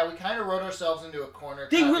 yeah, we kind of wrote ourselves into a corner.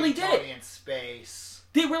 They really did. Tony in space.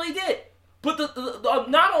 They really did. But the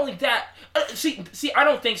not only that, see, I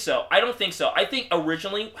don't think so. I think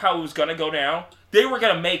originally how it was gonna go down, they were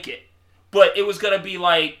gonna make it, but it was gonna be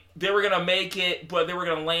like they were gonna make it, but they were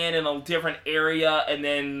gonna land in a different area, and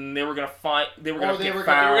then they were gonna find they were gonna get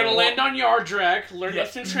found. They were gonna land on Yardrak, learn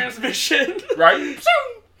instant transmission, right?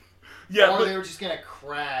 Yeah, or they were just gonna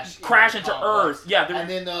crash into Earth. Yeah, and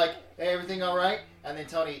then they're like, hey, everything all right? And then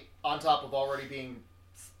Tony, on top of already being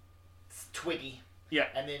twiggy,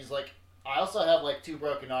 and then he's like, I also have 2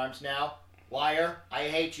 broken arms now. Liar, I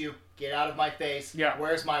hate you. Get out of my face. Yeah.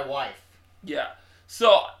 Where's my wife? Yeah.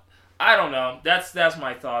 So, I don't know. That's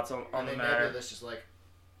my thoughts on the matter. Maybe this just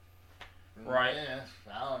right.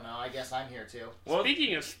 I don't know. I guess I'm here too. Well,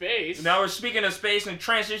 speaking of space. Now we're speaking of space and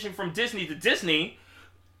transition from Disney to Disney.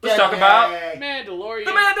 Let's talk about Mandalorian.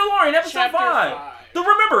 The Mandalorian, episode 5. The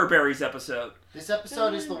Remember Berries episode. This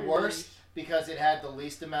episode is the worst because it had the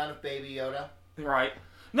least amount of Baby Yoda. Right.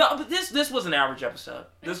 No, but this was an average episode.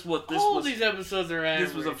 These episodes are average.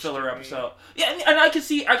 This was a filler episode. Yeah, and I can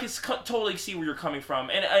totally see where you're coming from,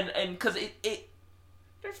 and because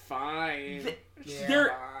they're fine.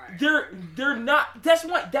 They're not.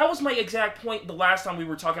 That was my exact point the last time we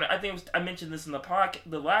were talking. I think I mentioned this in the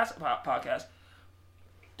last podcast.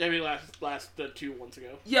 Maybe last 2 months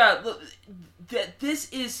ago. Yeah, that this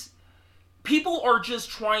is people are just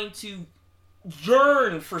trying to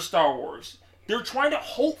yearn for Star Wars. They're trying to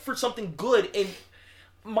hope for something good, and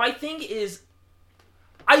my thing is,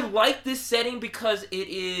 I like this setting because it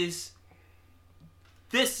is.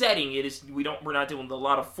 This setting, it is. We're not dealing with a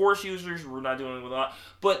lot of Force users. We're not dealing with a lot,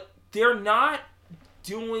 but they're not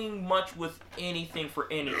doing much with anything for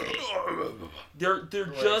anything. They're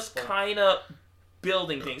just kind of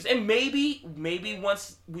building things, and maybe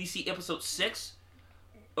once we see episode 6,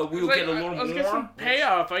 we will get a little more. Get some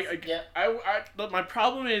payoff. My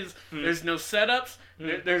problem is there's no setups.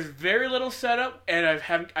 There's very little setup, and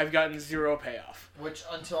I've gotten zero payoff. Which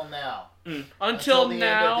until now. Until the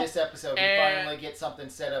now, end of this episode, we finally get something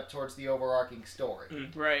set up towards the overarching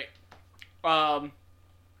story. Right.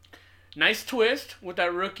 Nice twist with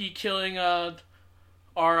that rookie killing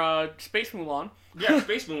our Space Mulan. Yeah,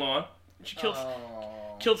 Space Mulan. She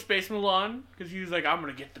killed Space Mulan because he was like, "I'm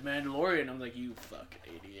gonna get the Mandalorian." I'm like, "You fucking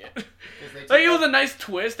idiot!" Like it was a nice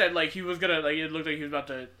twist that like he was gonna like it looked like he was about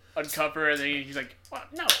to uncover, and then he's like,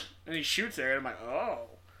 "What? No!" And he shoots her, and I'm like, "Oh,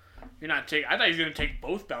 you're not taking." I thought he was gonna take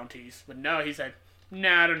both bounties, but no, he said,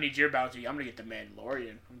 "Nah, I don't need your bounty. I'm gonna get the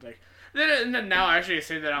Mandalorian." I'm like, and then now actually I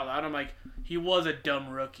say that out loud. I'm like, he was a dumb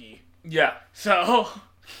rookie. Yeah. So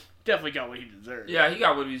definitely got what he deserved. Yeah, he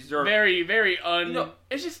got what he deserved. Very, very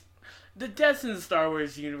It's just. The deaths in the Star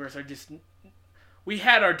Wars universe are just... We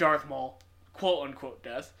had our Darth Maul, quote-unquote,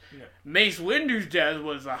 death. Yeah. Mace Windu's death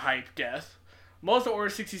was a hype death. Most of Order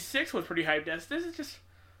 66 was pretty hype deaths. This is just...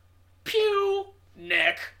 Pew!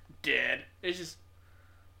 Neck. Dead. It's just...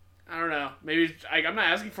 I don't know. Maybe... I'm not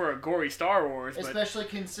asking for a gory Star Wars, especially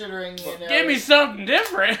considering, you know... Give me something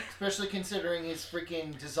different! Especially considering his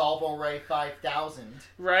freaking Dissolve Ray 5000.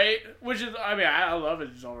 Right? Which is... I mean, I love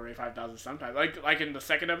his Dissolve Ray 5000 sometimes. Like in the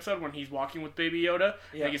second episode when he's walking with Baby Yoda.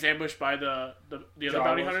 Yeah. Like he's ambushed by the other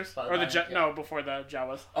bounty hunters. Or before the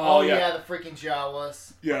Jawas. Oh yeah, the freaking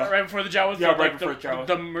Jawas. Yeah. Right before the Jawas. Yeah, right before the Jawas.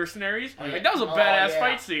 The mercenaries. Oh, yeah. Like, that was a badass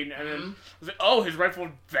fight scene. And then I was like, oh, his rifle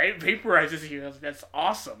vaporizes you. That's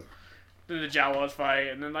awesome. Then the Jawas fight,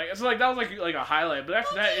 and then that was like a highlight. But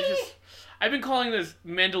after that, it's just I've been calling this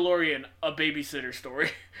Mandalorian a babysitter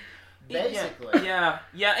story. Basically, yeah,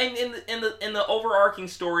 and in the overarching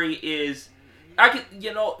story is,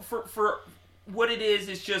 for what it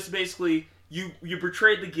is just basically you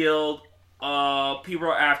betrayed the guild. People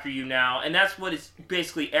are after you now, and that's what it's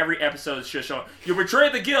basically every episode is just showing. You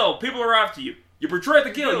betrayed the guild. People are after you. You betrayed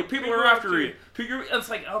the guild. People are after you. It's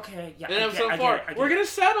like, okay, yeah. And so far, we're gonna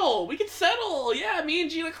settle. We can settle. Yeah, me and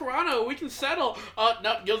Gina Carano, we can settle.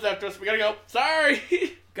 No, guild's after us. We gotta go. Sorry.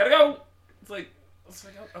 Gotta go. It's like,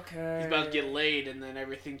 okay. He's about to get laid, and then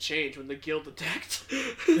everything changed when the guild attacked.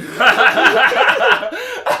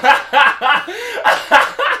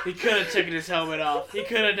 He could have taken his helmet off. He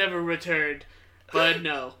could have never returned. But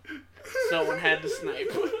no. Someone had to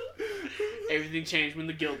snipe. Everything changed when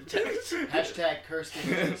the guild attacked. Hashtag cursed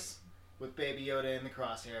images with Baby Yoda in the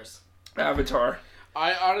crosshairs. Avatar.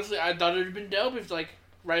 I honestly thought it would have been dope if like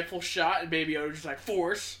rifle shot and Baby Yoda just like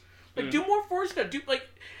force. Like do more force stuff. Do like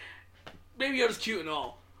Baby Yoda's cute and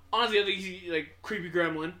all. Honestly, I think he's like creepy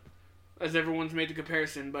gremlin, as everyone's made the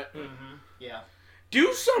comparison. But yeah,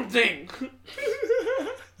 do something.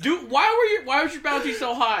 Why was your bounty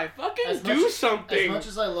so high? Fucking do something. As much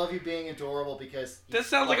as I love you being adorable, because that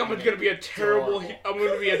sounds like I'm gonna be a terrible. I'm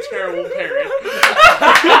gonna be a terrible parent.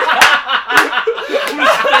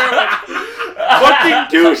 Fucking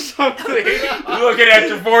do something. Looking at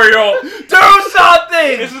your 4-year-old. Do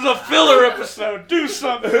something. This is a filler episode. Do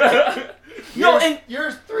something.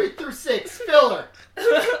 Yours 3 through 6 filler.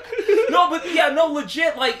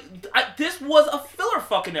 Legit. Like this was a filler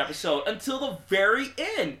fucking episode until the very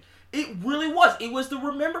end. It really was. It was the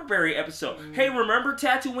Remember Berry episode. Hey, remember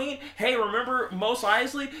Tatooine? Hey, remember Mos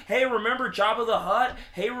Eisley? Hey, remember Jabba the Hutt?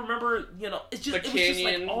 Hey, remember, it's just, it was just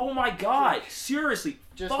like, oh my god, seriously,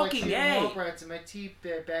 just fucking like yay. Womp rats in my teeth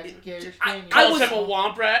back in Gator's Canyon. I was a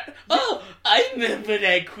Womp Rat. Oh, I remember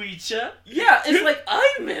that creature. Yeah, it's like,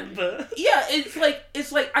 I remember. Yeah, it's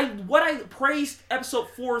like what I praised episode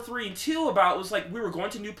 4, 3, and 2 about was like, we were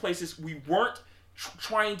going to new places. We weren't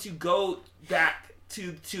trying to go back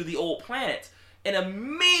to the old planet, and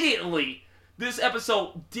immediately this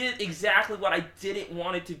episode did exactly what I didn't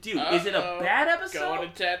want it to do. Is it a bad episode?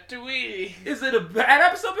 Going to Tatooine. Is it a bad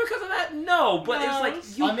episode because of that? No, but No. it's like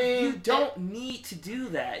you don't need to do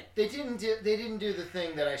that. They didn't do the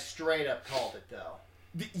thing that I straight up called it though.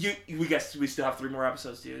 We still have 3 more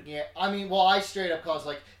episodes, dude. Yeah, I mean, well, I straight up calls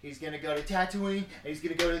like he's gonna go to Tatooine and he's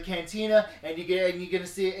gonna go to the cantina and you're gonna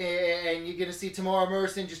see Tamara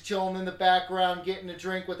Merson just chilling in the background getting a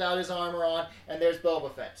drink without his armor on, and there's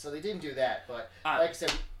Boba Fett. So they didn't do that, but like I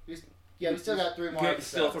said, we still got 3 more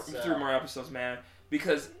episodes. Still 3 more episodes, man.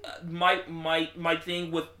 Because my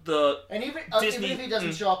thing with the and even Disney, if he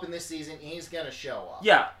doesn't show up in this season, he's gonna show up.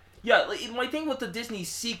 Yeah. Like, my thing with the Disney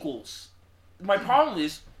sequels. My problem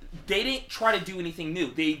is they didn't try to do anything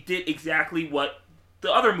new. They did exactly what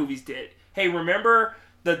the other movies did. Hey, remember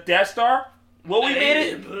the Death Star? Well, we made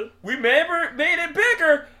it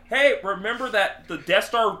bigger. Hey, remember that the Death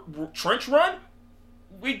Star trench run?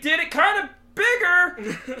 We did it kind of bigger.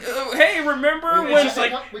 Hey, remember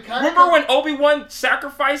when Obi-Wan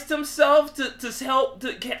sacrificed himself to help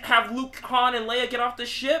have Luke, Han, and Leia get off the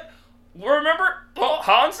ship? Remember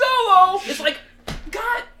Han Solo? It's like,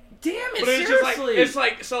 God damn it! But it's seriously,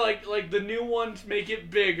 like the new ones make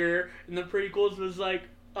it bigger, and the prequels was like,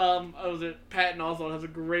 Patton also has a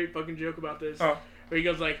great fucking joke about this, where he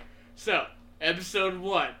goes like, so episode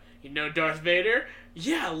 1, you know Darth Vader?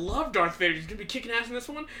 Yeah, I love Darth Vader. He's gonna be kicking ass in this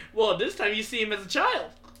one. Well, this time you see him as a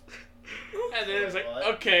child. And then it's like,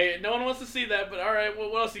 okay, no one wants to see that, but all right,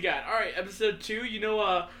 what else you got? All right, episode 2,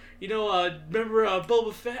 remember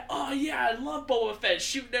Boba Fett? Oh yeah, I love Boba Fett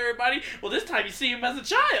shooting everybody. Well, this time you see him as a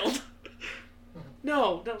child.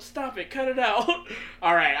 No, don't stop it. Cut it out.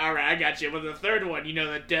 All right, I got you. But the third one,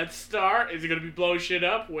 the Death Star, is it going to be blowing shit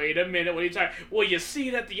up? Wait a minute, what are you talking? Well, you see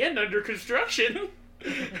it at the end under construction.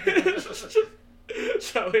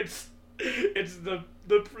 So it's the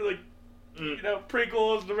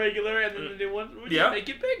prequels, the regular, and then the new one. We just make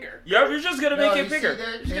it bigger. Yeah, you're just gonna make it bigger.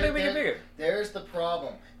 There's the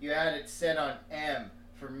problem. You had it set on M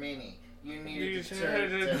for mini. You needed to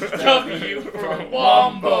turn it to W for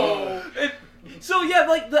Wombo. So yeah,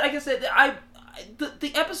 like I said,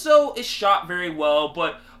 the episode is shot very well,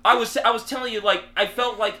 but I was telling you, like, I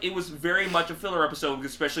felt like it was very much a filler episode,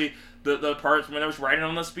 especially the parts when I was riding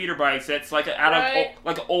on the speeder bikes. It's like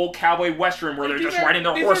an old cowboy western where they're just riding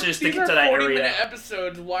their horses to get to that area. 40-minute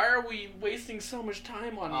episodes. Why are we wasting so much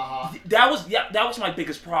time on that was my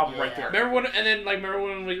biggest problem right there. Remember when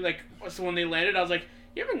they landed, I was like,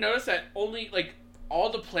 you ever notice that only like all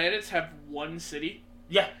the planets have one city?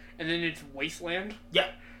 Yeah. And then it's wasteland? Yeah.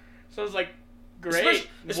 So it's like, great.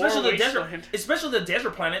 Especially the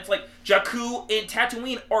desert planets like Jakku and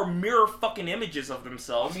Tatooine are mirror fucking images of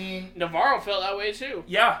themselves. I mean, Navarro felt that way too.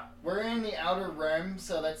 Yeah. We're in the Outer Rim,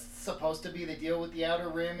 so that's supposed to be the deal with the Outer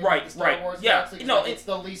Rim in the Star Wars galaxy. It's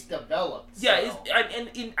the least developed. So. Yeah,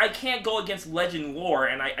 I can't go against legend lore,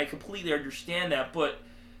 and I completely understand that, but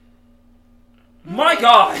my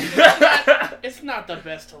God, it's not the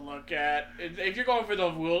best to look at. If you're going for the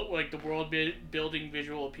world building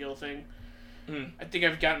visual appeal thing, I think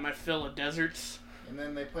I've gotten my fill of deserts. And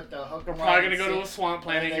then they put the hook. We're probably gonna go to a swamp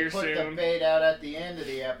planet here soon. They put the fade out at the end of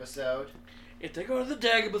the episode. If they go to the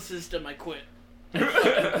Dagobah system, I quit. I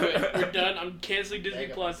quit. We're done. I'm canceling Disney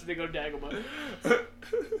Plus if they go to Dagobah.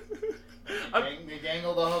 They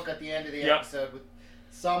dangle the hook at the end of the episode with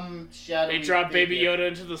some shadowy. They drop Baby Yoda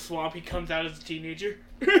into the swamp. He comes out as a teenager.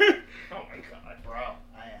 Oh my God, bro!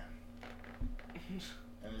 I am.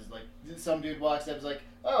 And it's like some dude walks up, and is like,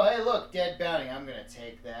 "Oh, hey, look, dead bounty. I'm gonna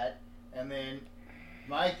take that." And then,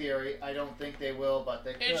 my theory, I don't think they will, but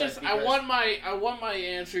they could. It's just I want my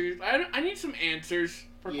answers. I need some answers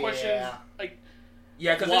for questions like.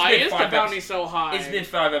 Yeah, because why is the bounty so high? It's been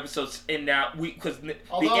 5 episodes, and now because the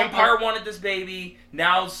Empire wanted this baby.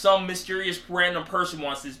 Now some mysterious random person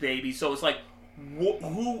wants this baby. So it's like,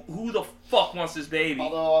 who the fuck wants this baby?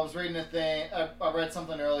 Although I was reading a thing, I read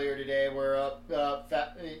something earlier today where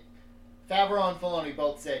Favreau and Filoni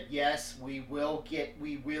both said, yes, we will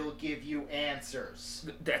give you answers.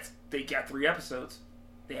 They got 3 episodes.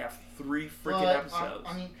 They have 3 freaking episodes.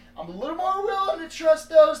 I'm a little more willing to trust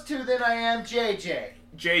those 2 than I am JJ.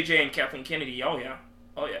 JJ and Kathleen Kennedy. Oh yeah.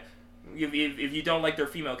 If you don't like their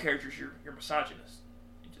female characters, you're misogynist.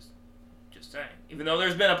 Just saying. Even though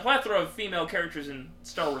there's been a plethora of female characters in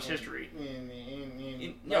Star Wars history.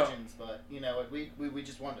 In Legends, but we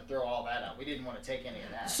just wanted to throw all that out. We didn't want to take any of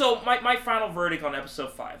that. So my final verdict on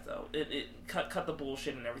episode 5 though, it cut the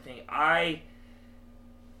bullshit and everything. I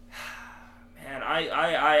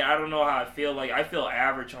don't know how I feel. Like, I feel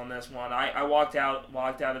average on this one. I walked out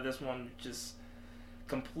of this one just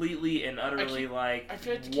completely and utterly I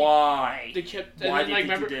feel like why? They kept. Why And do then, you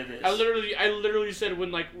think you did this? I literally said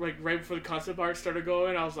when like right before the concept art started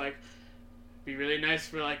going, I was like, be really nice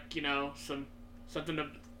for something to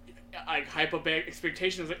like hype up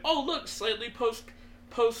expectations. Like, oh look, slightly post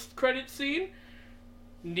credit scene,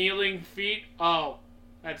 kneeling feet. Oh,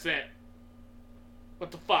 that's it.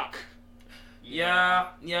 What the fuck? Yeah,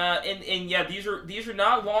 and yeah, these are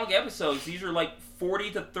not long episodes. These are like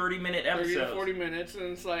 40 to 30 minute episodes. 30 to 40 minutes, and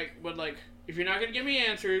it's like, but like, if you're not gonna give me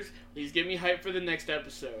answers, please give me hype for the next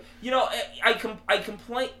episode. You know, I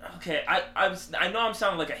complain. Okay, I know I'm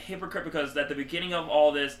sounding like a hypocrite because at the beginning of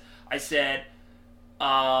all this, I said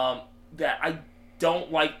that I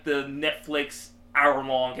don't like the Netflix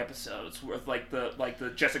hour-long episodes with like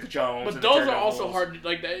the Jessica Jones. But and those the are also Daredevils.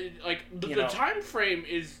 hard. The time frame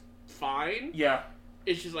is fine. Yeah.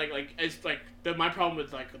 It's just my problem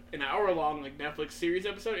with like an hour-long like Netflix series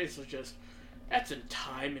episode is just that's a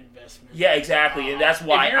time investment. Yeah, exactly, and that's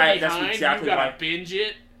why if you're behind, that's exactly you gotta why. binge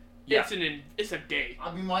it. Yeah. It's a day.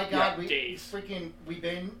 I mean, my God, we days.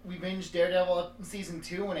 binged Daredevil season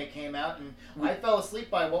 2 when it came out, and I fell asleep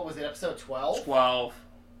by episode 12? 12.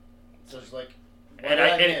 So it's like,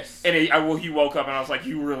 he woke up and I was like,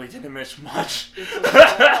 you really didn't miss much. It's so long.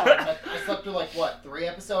 I slept through 3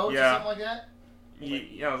 episodes or something like that.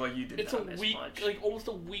 Yeah, I was like, you did It's not a miss week, much. like almost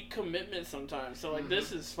a week commitment sometimes. So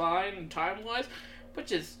this is fine time wise, but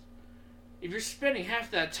just if you're spending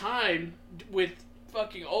half that time with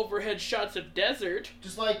fucking overhead shots of desert,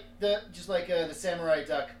 just like the Samurai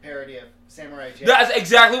Duck parody of Samurai Jack. That's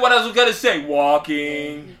exactly what I was gonna say.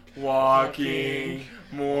 Walking, more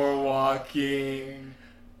walking,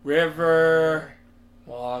 river,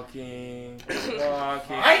 walking.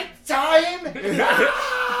 Night time.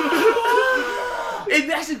 And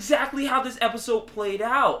that's exactly how this episode played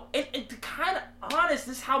out. And to kind of honest,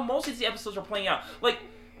 this is how most of these episodes are playing out. Like,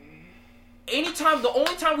 the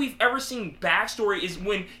only time we've ever seen backstory is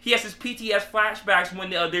when he has his PTS flashbacks when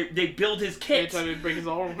they build his kits. every time they break his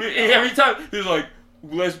arm. Every time he's like,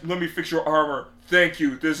 let me fix your armor. Thank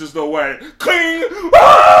you. This is the way. Cling!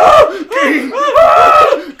 Ah! King! Ah!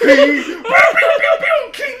 King! Pew, pew, pew, pew,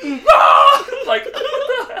 King! Ah! Like,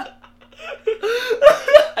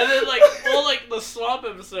 and then the swamp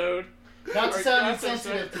episode. Not to sound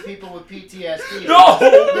insensitive to people with PTSD. No!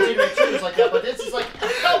 Legitimate truths like that, but this is like,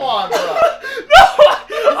 come on, bro. No!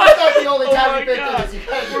 This is not the only time my you've been God. through this. You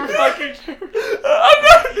guys We're are fucking.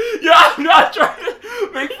 I'm not trying to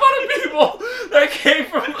make fun of people that came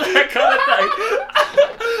from that kind of thing.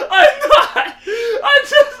 I'm not. I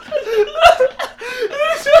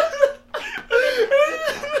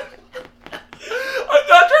I'm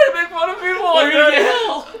not trying to make fun of people like that.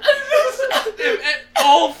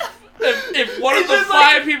 If one of the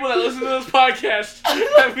 5 people that listen to this podcast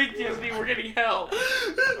have PTSD, we're getting hell.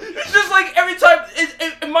 It's just like every time,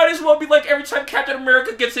 it might as well be like every time Captain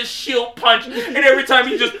America gets his shield punched, and every time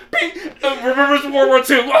he just, ping, remembers World War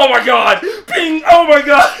II, oh my god, ping, oh my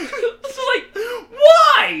god. It's like,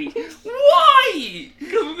 why? Why?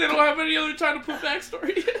 Because they don't have any other time to put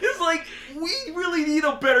backstory. It's like, we really need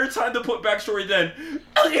a better time to put backstory than,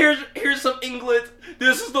 here's some England,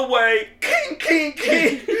 this is the way, king, king,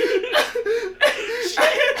 king.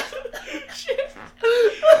 Shit.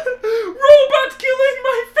 Robots killing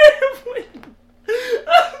my family.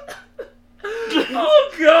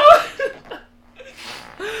 Oh god.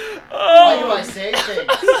 Why do I say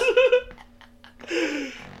things?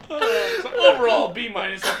 So overall, B-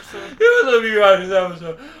 episode. It was a B-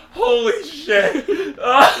 episode. Holy shit.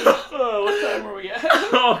 What time are we at?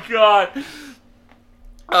 Oh god.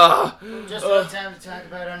 Just enough time to talk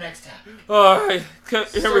about our next topic. Alright.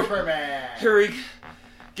 Superman. Henry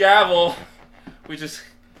Gavel. We just...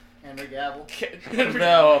 Henry Gavel.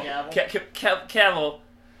 No. Cavill.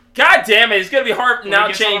 God damn it, it's gonna be hard When now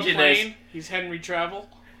he gets on a changing plane, he's Henry Travel.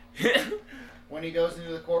 When he goes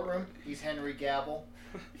into the courtroom, he's Henry Gavel.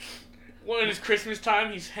 When it's Christmas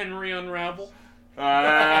time, he's Henry Unravel.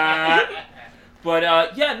 But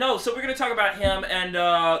yeah, no, so we're gonna talk about him and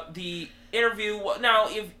the interview. Now,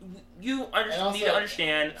 if you need to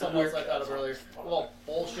understand... Something else I thought of earlier. Well,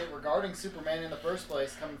 bullshit regarding Superman in the first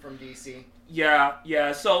place coming from DC.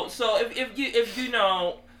 Yeah. So if you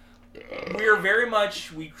know, we're very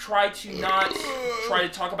much, we try to not try to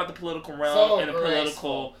talk about the political realm and the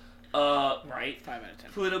political, right? 5 out of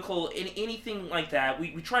 10. Political and anything like that.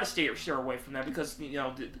 We try to steer away from that because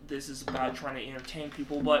this is about trying to entertain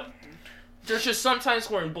people. But there's just sometimes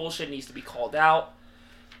where bullshit needs to be called out.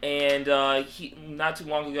 And he not too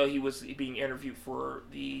long ago he was being interviewed for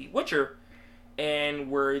The Witcher, and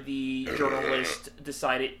where the journalist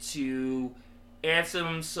decided to ask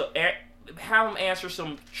him have him answer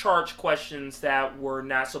some charged questions that were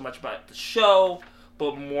not so much about the show,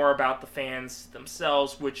 but more about the fans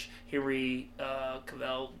themselves, which Henry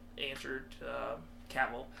Cavill answered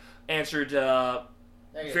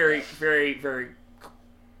very, very, very,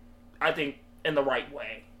 I think, in the right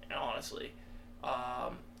way, honestly.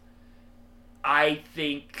 I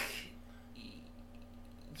think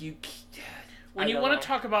when you want to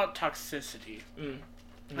talk about toxicity,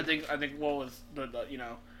 I think what was the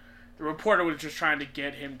reporter was just trying to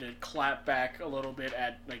get him to clap back a little bit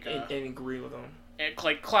at and agree with him. And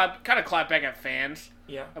clap back at fans.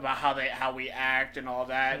 Yeah. About how we act and all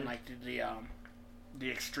that, and like the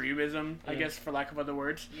extremism, I guess, for lack of other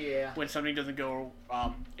words. Yeah. When something doesn't go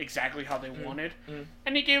exactly how they wanted,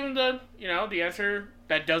 and he gave him the answer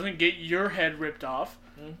that doesn't get your head ripped off.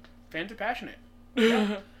 Fans are passionate.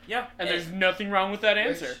 Yeah. And there's nothing wrong with that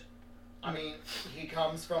answer. I mean, he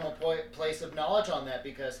comes from a place of knowledge on that,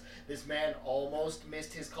 because this man almost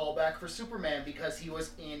missed his callback for Superman because he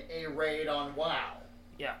was in a raid on WoW.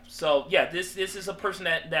 Yeah. So yeah, this is a person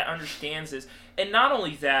that understands this, and not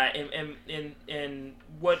only that, and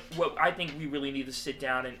what I think we really need to sit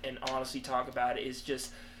down and honestly talk about is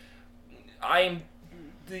just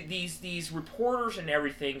these reporters and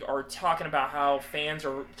everything are talking about how fans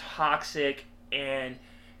are toxic and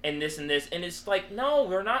this and this, and it's like, no,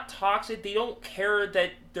 they're not toxic. They don't care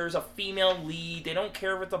that there's a female lead. They don't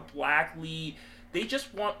care if it's a black lead. They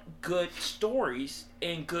just want good stories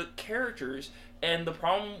and good characters. And the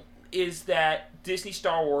problem is that Disney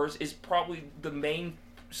Star Wars is probably the main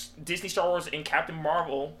Disney Star Wars and Captain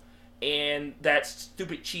Marvel, and that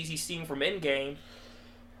stupid cheesy scene from Endgame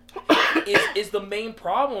is the main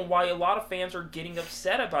problem why a lot of fans are getting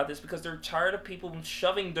upset about this, because they're tired of people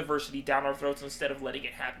shoving diversity down our throats instead of letting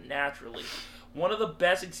it happen naturally. One of the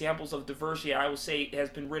best examples of diversity, I would say, has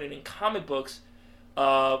been written in comic books,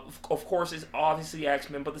 of course, is obviously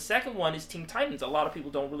X-Men, but the second one is Teen Titans. A lot of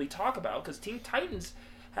people don't really talk about, because Teen Titans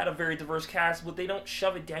had a very diverse cast, but they don't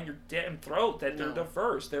shove it down your damn throat that they're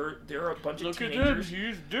diverse. They're a bunch of teenagers. Look at him,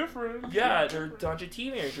 he's different. Yeah, they're a bunch of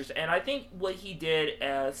teenagers. And I think what he did,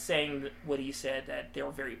 saying what he said, that they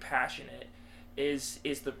were very passionate, is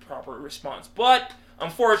the proper response. But,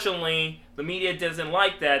 unfortunately, the media doesn't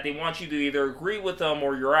like that. They want you to either agree with them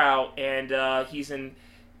or you're out, and he's in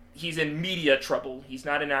media trouble. He's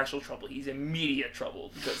not in actual trouble. He's in media trouble,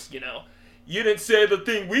 because, you didn't say the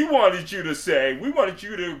thing we wanted you to say. We wanted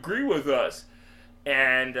you to agree with us.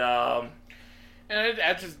 And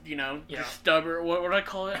that's just, just stubborn. What did I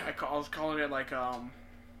call it? I was calling it like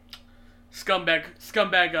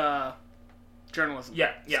scumbag journalism.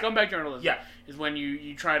 Yeah. Scumbag journalism. Yeah. Is when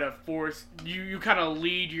you try to force, you kind of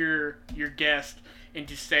lead your guest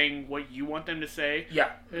into saying what you want them to say. Yeah.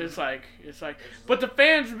 It's like, but the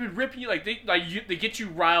fans have been ripping you, they get you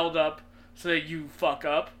riled up so that you fuck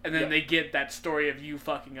up, and then they get that story of you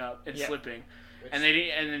fucking up and slipping, and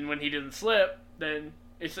then when he didn't slip, then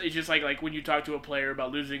it's just like when you talk to a player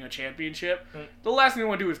about losing a championship, the last thing they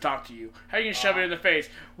want to do is talk to you. How are you gonna shove it in the face?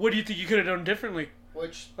 What do you think you could have done differently?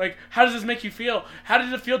 How does this make you feel? How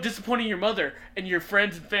did it feel disappointing your mother and your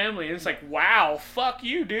friends and family? And it's like, wow, fuck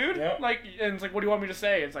you, dude. Yep. And it's like, what do you want me to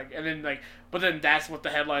say? It's like, and then but then that's what the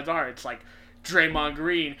headlines are. It's like Draymond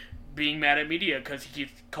Green being mad at media because he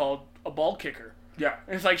gets called a ball kicker. Yeah.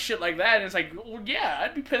 And it's like shit like that. And it's like, well, yeah,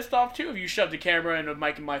 I'd be pissed off too if you shoved a camera and a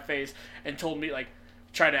mic in my face and told me,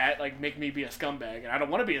 try to act, make me be a scumbag. And I don't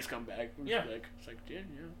want to be a scumbag. Yeah. It's like, yeah,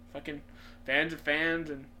 fucking fans are fans,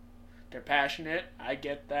 and they're passionate. I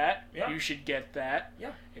get that. Yeah. You should get that.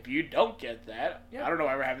 Yeah. If you don't get that, I don't know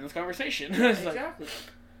why we're having this conversation. Exactly.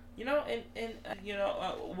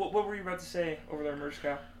 What were you about to say over there, Merch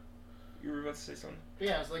Cow? You were about to say something.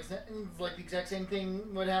 Yeah, it's like the exact same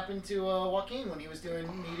thing what happened to Joaquin when he was doing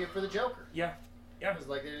media for the Joker. Yeah. It was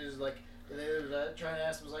like they were trying to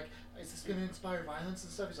ask him, was like, is this going to inspire violence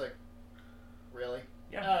and stuff? He's like, really?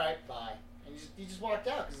 Yeah. All right, bye. And he just walked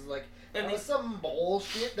out, because it's like, and it was some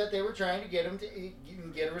bullshit that they were trying to get him to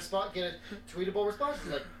get a response, get a tweetable response.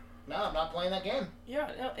 He's like, no, I'm not playing that game.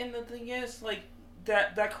 Yeah, and the thing is,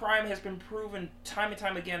 that crime has been proven time and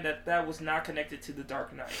time again that was not connected to the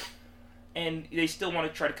Dark Knight. And they still want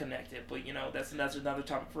to try to connect it, but that's another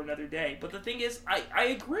topic for another day. But the thing is, I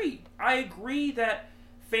agree. I agree that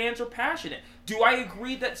fans are passionate. Do I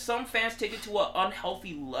agree that some fans take it to an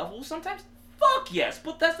unhealthy level sometimes? Fuck yes,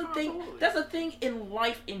 but that's the thing. Absolutely. That's the thing in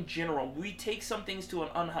life in general. We take some things to an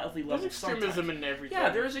unhealthy level. There's extremism in everything.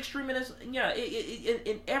 Yeah, there's extremism. Yeah,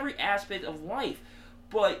 in every aspect of life,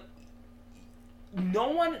 but no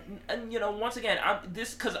one. And once again,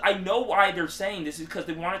 because I know why they're saying this is because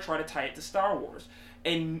they want to try to tie it to Star Wars.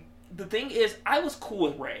 And the thing is, I was cool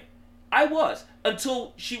with Rey. I was.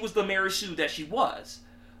 Until she was the Mary Sue that she was.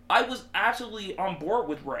 I was absolutely on board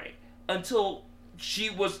with Rey. Until she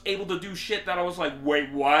was able to do shit that I was like,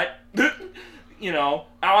 wait, what? You know,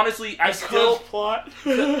 honestly, I still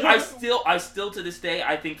to this day,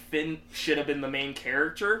 I think Finn should have been the main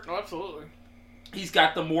character. Oh, absolutely. He's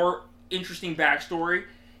got the more interesting backstory.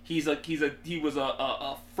 He was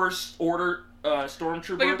a first order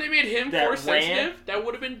stormtrooper. Like if they made him force sensitive, that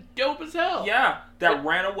would have been dope as hell. Yeah, that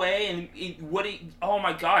ran away and oh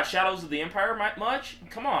my god, Shadows of the Empire much?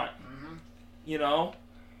 Come on. Mm-hmm. You know?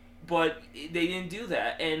 But they didn't do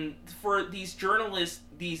that. And for these journalists,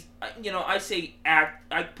 I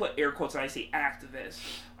put air quotes and I say activists.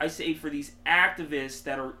 I say for these activists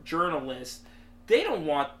that are journalists,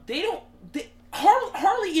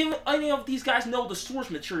 hardly any of these guys know the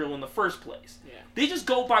source material in the first place. Yeah. They just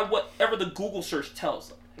go by whatever the Google search tells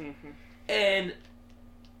them. Mm-hmm. And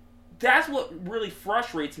that's what really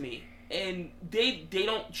frustrates me. And they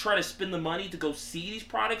don't try to spend the money to go see these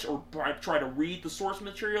products or try to read the source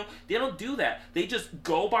material. They don't do that. They just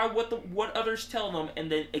go by what others tell them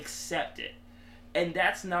and then accept it. And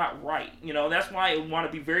that's not right. You know, that's why I want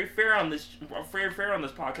to be very fair on this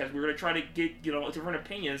podcast. We're going to try to get, different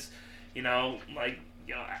opinions. Alex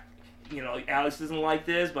doesn't like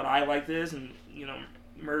this, but I like this. And,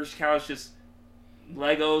 Murder's Couch just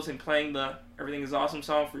Legos and playing the Everything is Awesome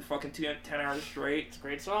song for fucking 10 hours straight. It's a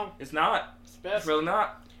great song. It's not. It's best. It's really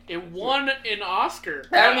not. It won an Oscar.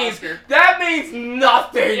 That means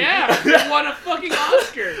nothing. Yeah, it won a fucking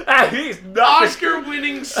Oscar. That means nothing.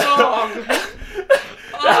 Oscar-winning song.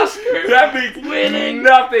 That means winning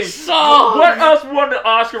nothing. Song. What else won the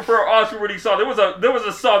Oscar for an Oscar-winning song? There was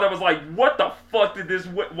a song that was like, what the fuck did this?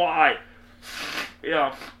 Why?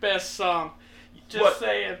 Yeah. Best song. Just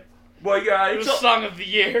saying. Well, yeah, it was song of the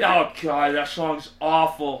year. Oh god, that song's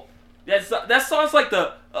awful. That song's like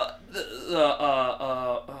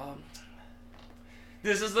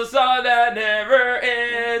this is the song that never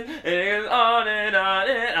ends, and it goes on and on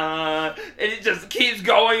and on, and it just keeps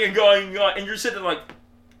going and going and going, and you're sitting there like,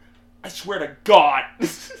 I swear to God,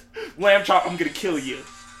 Lamb Chop, I'm gonna kill you.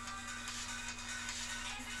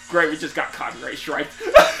 Great, we just got copyright strike.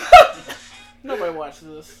 Nobody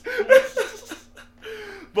watches this.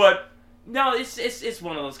 But no, it's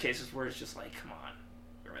one of those cases where it's just like, come on,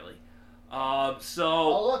 really. Oh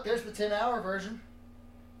look, there's the 10-hour version.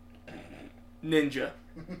 Ninja.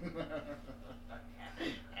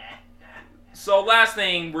 So last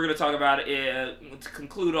thing we're gonna talk about is, to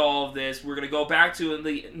conclude all of this, we're gonna go back to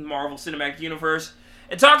the Marvel Cinematic Universe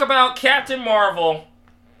and talk about Captain Marvel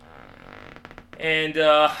and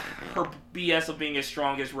her BS of being as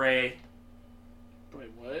strong as Rey.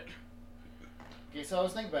 Wait, what? Okay, so I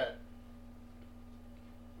was thinking about it.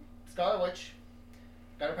 Scarlet Witch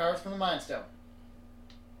got her powers from the Mind Stone.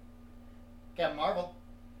 Captain Marvel,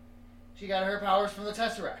 she got her powers from the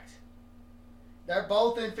Tesseract. They're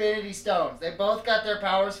both Infinity Stones. They both got their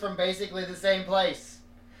powers from basically the same place.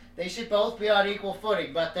 They should both be on equal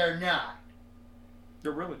footing, but they're not.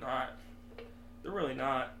 They're really not. They're really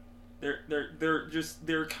not.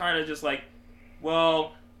 They're kind of just like,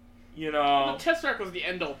 well, The Tesseract was the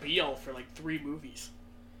end-all be-all for like 3 movies.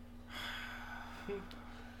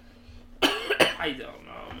 I don't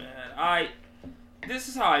know, man. This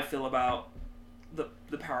is how I feel about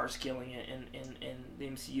the power scaling in the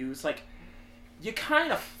MCU. It's like, you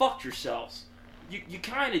kind of fucked yourselves. You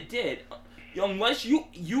kind of did. Unless you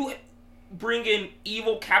bring in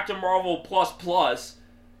evil Captain Marvel plus,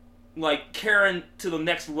 like Karen to the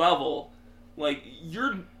next level, like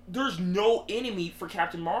there's no enemy for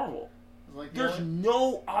Captain Marvel. Like there's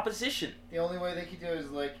no opposition. The only way they could do it is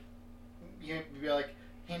like, you'd be like,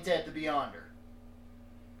 hint at the Beyonder.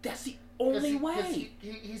 That's the only way.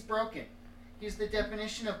 He's broken. He's the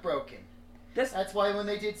definition of broken. That's why when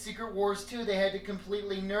they did Secret Wars 2, they had to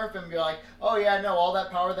completely nerf him and be like, oh yeah, no, all that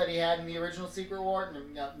power that he had in the original Secret War,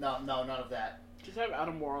 no, none of that. Just have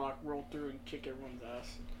Adam Warlock roll through and kick everyone's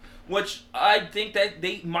ass. Which I think that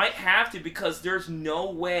they might have to, because there's no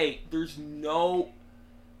way, there's no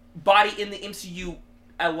body in the MCU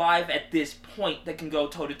alive at this point that can go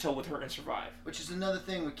toe-to-toe with her and survive. Which is another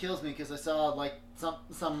thing that kills me, because I saw like some.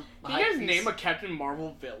 Can you guys name a Captain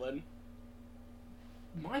Marvel villain?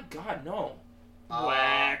 My God, no.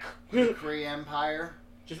 Whack. The Kree Empire.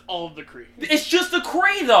 Just all of the Kree. It's just the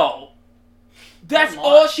Kree, though. That's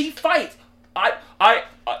all she fights. My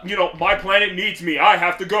planet needs me. I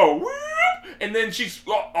have to go. And then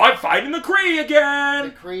I'm fighting the Kree again.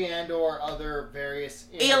 The Kree and/or other various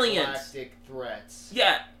aliens, intergalactic threats.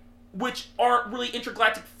 Yeah, which aren't really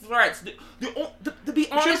intergalactic threats. To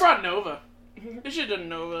be honest, Should have brought Nova. They should have done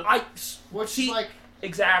Nova. Which is like,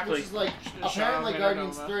 Exactly. Which is like, apparently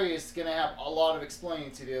Guardians 3 is going to have a lot of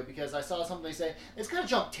explaining to do, because I saw somebody say it's going to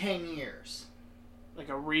jump 10 years. Like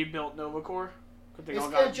a rebuilt Nova Corps? It's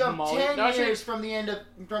going to jump 10 years from the end of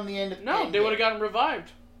No, Endgame. they would have gotten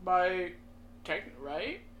revived by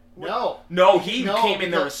right? No, he came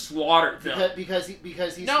in there and slaughtered them. Because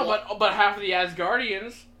he's... No, but half of the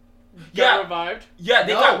Asgardians got revived. Yeah,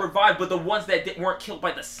 they got revived, but the ones that weren't killed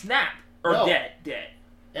by the snap are dead.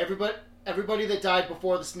 Everybody that died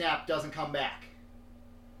before the snap doesn't come back.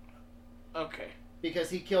 Okay.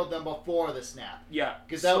 Because he killed them before the snap. Yeah.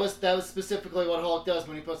 Because that was specifically what Hulk does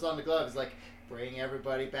when he puts on the glove. He's like, bring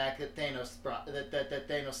everybody back that Thanos that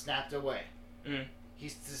Thanos snapped away. Mm. He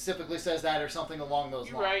specifically says that or something along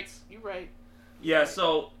those lines. You're right. Yeah,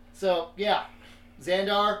 So, yeah.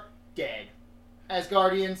 Xandar, dead.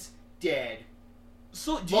 Asgardians, dead.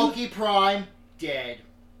 So Loki Prime, dead.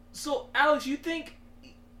 So, Alex, you think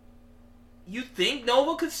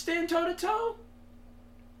Nova could stand toe-to-toe?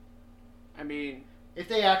 I mean... If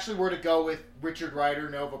they actually were to go with Richard Rider,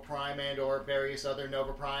 Nova Prime, and or various other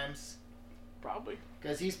Nova Primes. Probably.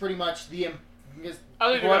 Because he's pretty much the... I don't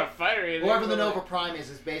think they're not a fighter either. Whoever the Nova Prime is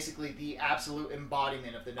basically the absolute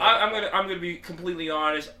embodiment of the Nova I'm gonna be completely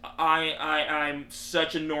honest. I'm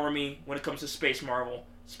such a normie when it comes to Space Marvel.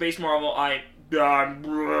 Space Marvel, hands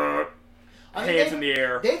in the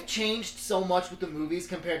air. They've changed so much with the movies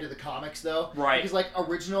compared to the comics, though. Right. Because, like,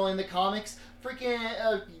 original in the comics,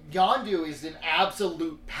 freaking Yondu is an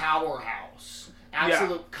absolute powerhouse.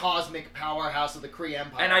 Absolute cosmic powerhouse of the Kree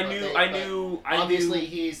Empire. And I knew. Obviously,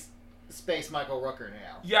 he's Space Michael Rooker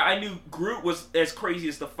now. Yeah, I knew Groot was as crazy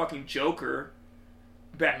as the fucking Joker.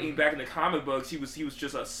 Back in the comic books, he was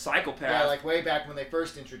just a psychopath. Yeah, like way back when they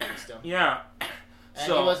first introduced him. Yeah.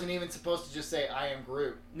 And he wasn't even supposed to just say, I am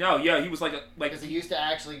Groot. No, yeah, he was like... Because he used to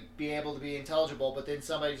actually be able to be intelligible, but then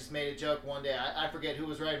somebody just made a joke one day. I forget who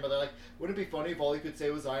was writing, but they're like, wouldn't it be funny if all he could say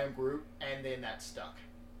was, I am Groot? And then that stuck.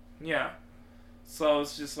 Yeah. So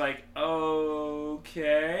it's just like,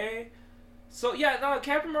 okay. So yeah, no,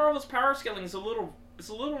 Captain Marvel's power scaling is a little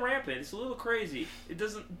rampant. It's a little crazy. It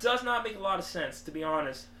does not make a lot of sense, to be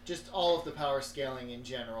honest. Just all of the power scaling in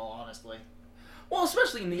general, honestly. Well,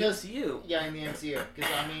 especially in the MCU. Yeah, in the MCU.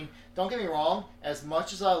 Because, I mean, don't get me wrong, as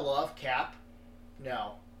much as I love Cap,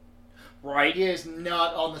 no. Right. He is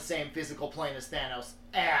not on the same physical plane as Thanos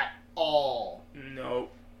at all. No.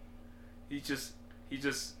 He just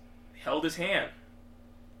held his hand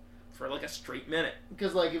for like a straight minute.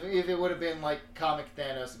 Because, like, if it would have been like comic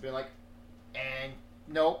Thanos, it'd be like, and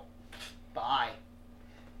nope, bye.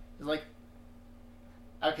 It's like,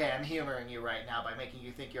 okay, I'm humoring you right now by making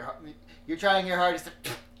you think you're trying your hardest to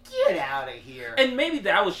get out of here. And maybe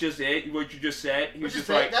that was just it, what you just said. He was just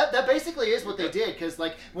like... That basically is what they did, because,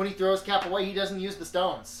 like, when he throws Cap away, he doesn't use the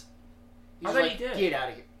stones. He's like, he did. Get out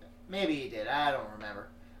of here. Maybe he did. I don't remember.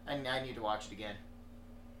 I need to watch it again.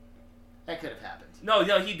 That could have happened. No,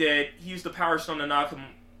 he did. He used the Power Stone to knock him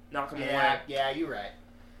away. Yeah, you're right.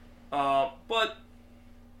 But,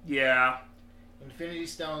 yeah. Infinity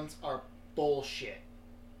Stones are bullshit.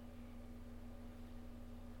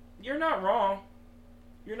 You're not wrong.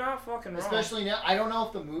 You're not fucking wrong. Especially now, I don't know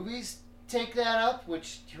if the movies take that up,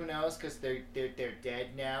 which who knows, because they're dead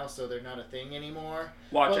now, so they're not a thing anymore.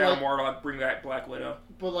 Watch Adam Warlock bring back Black Widow.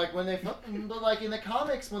 But like in the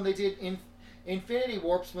comics, when they did Infinity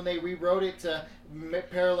Warps, when they rewrote it to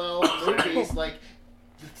parallel movies, like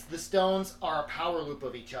the stones are a power loop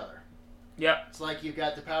of each other. Yep. It's like you've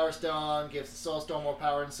got the Power Stone gives the Soul Stone more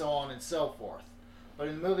power, and so on and so forth. But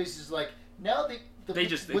in the movies, it's just like now they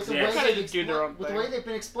just with the way they've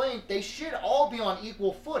been explained, they should all be on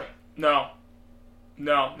equal footing. No,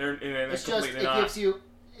 they're it's completely just not.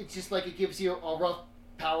 It gives you a rough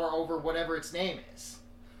power over whatever its name is.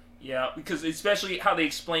 Yeah, because especially how they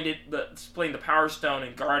explained the Power Stone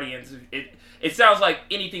in Guardians, it sounds like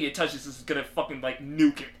anything it touches is gonna fucking like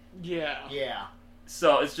nuke it. Yeah. Yeah.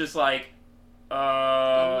 So it's just like,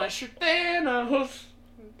 unless you're Thanos,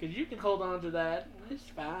 because you can hold on to that. It's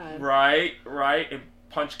fine. Right, and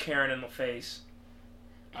punch Karen in the face.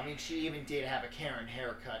 I mean, she even did have a Karen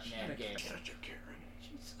haircut in Endgame. Such a Karen.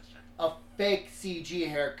 A fake CG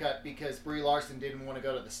haircut because Brie Larson didn't want to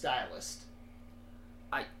go to the stylist.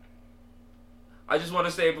 I just want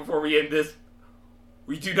to say before we end this,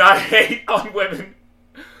 we do not hate on women,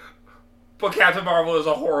 but Captain Marvel is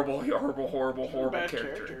a horrible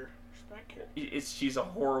character. She's a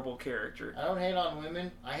horrible character. I don't hate on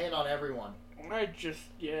women. I hate on everyone. I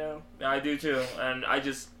do too, and I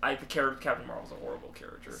think Captain Marvel's a horrible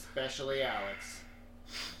character. Especially Alex.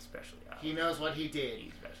 He knows what he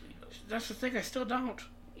did. That's the thing, I still don't.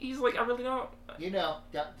 He's like, I really don't. You know,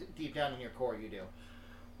 deep down in your core, you do.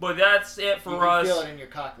 But that's it for you can us. feel it in your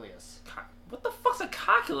cochleus. What the fuck's a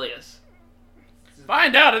cochleus?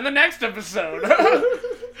 Find out in the next episode.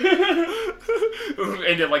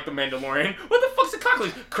 Ended like the Mandalorian. What the fuck's a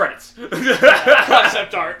cochleus? Credits.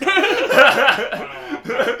 Concept art.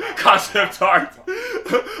 Concept art.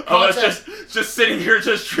 Oh, it's just sitting here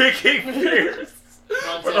just drinking beers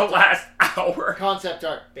for the last hour. Concept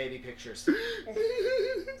art, baby pictures.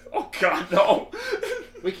 Oh God, no.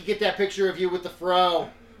 We could get that picture of you with the fro.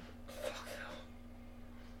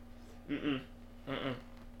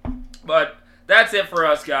 But that's it for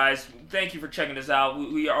us, guys. Thank you for checking this out.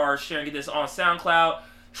 We are sharing this on SoundCloud,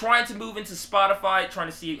 trying to move into Spotify, trying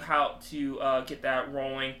to see how to get that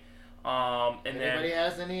rolling. And if anybody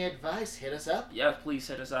has any advice, hit us up. Yeah, please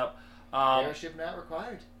hit us up. Heroship not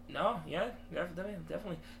required. No, yeah,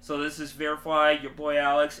 definitely. So this is Verify, your boy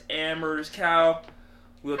Alex, and Murder's Cow.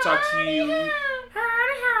 We'll talk to you.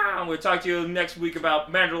 We'll talk to you next week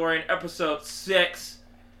about Mandalorian Episode 6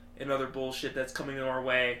 and other bullshit that's coming our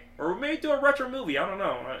way. Or we may do a retro movie. I don't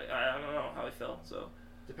know. I don't know how I feel. So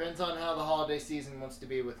depends on how the holiday season wants to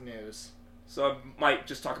be with news. So I might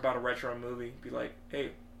just talk about a retro movie. Be like,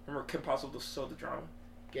 hey, remember Kim Possible Soul the Drama?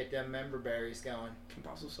 Get them member berries going. Kim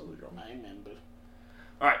Possible Soul the Drama. I remember.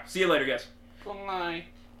 Alright, see you later, guys. Bye.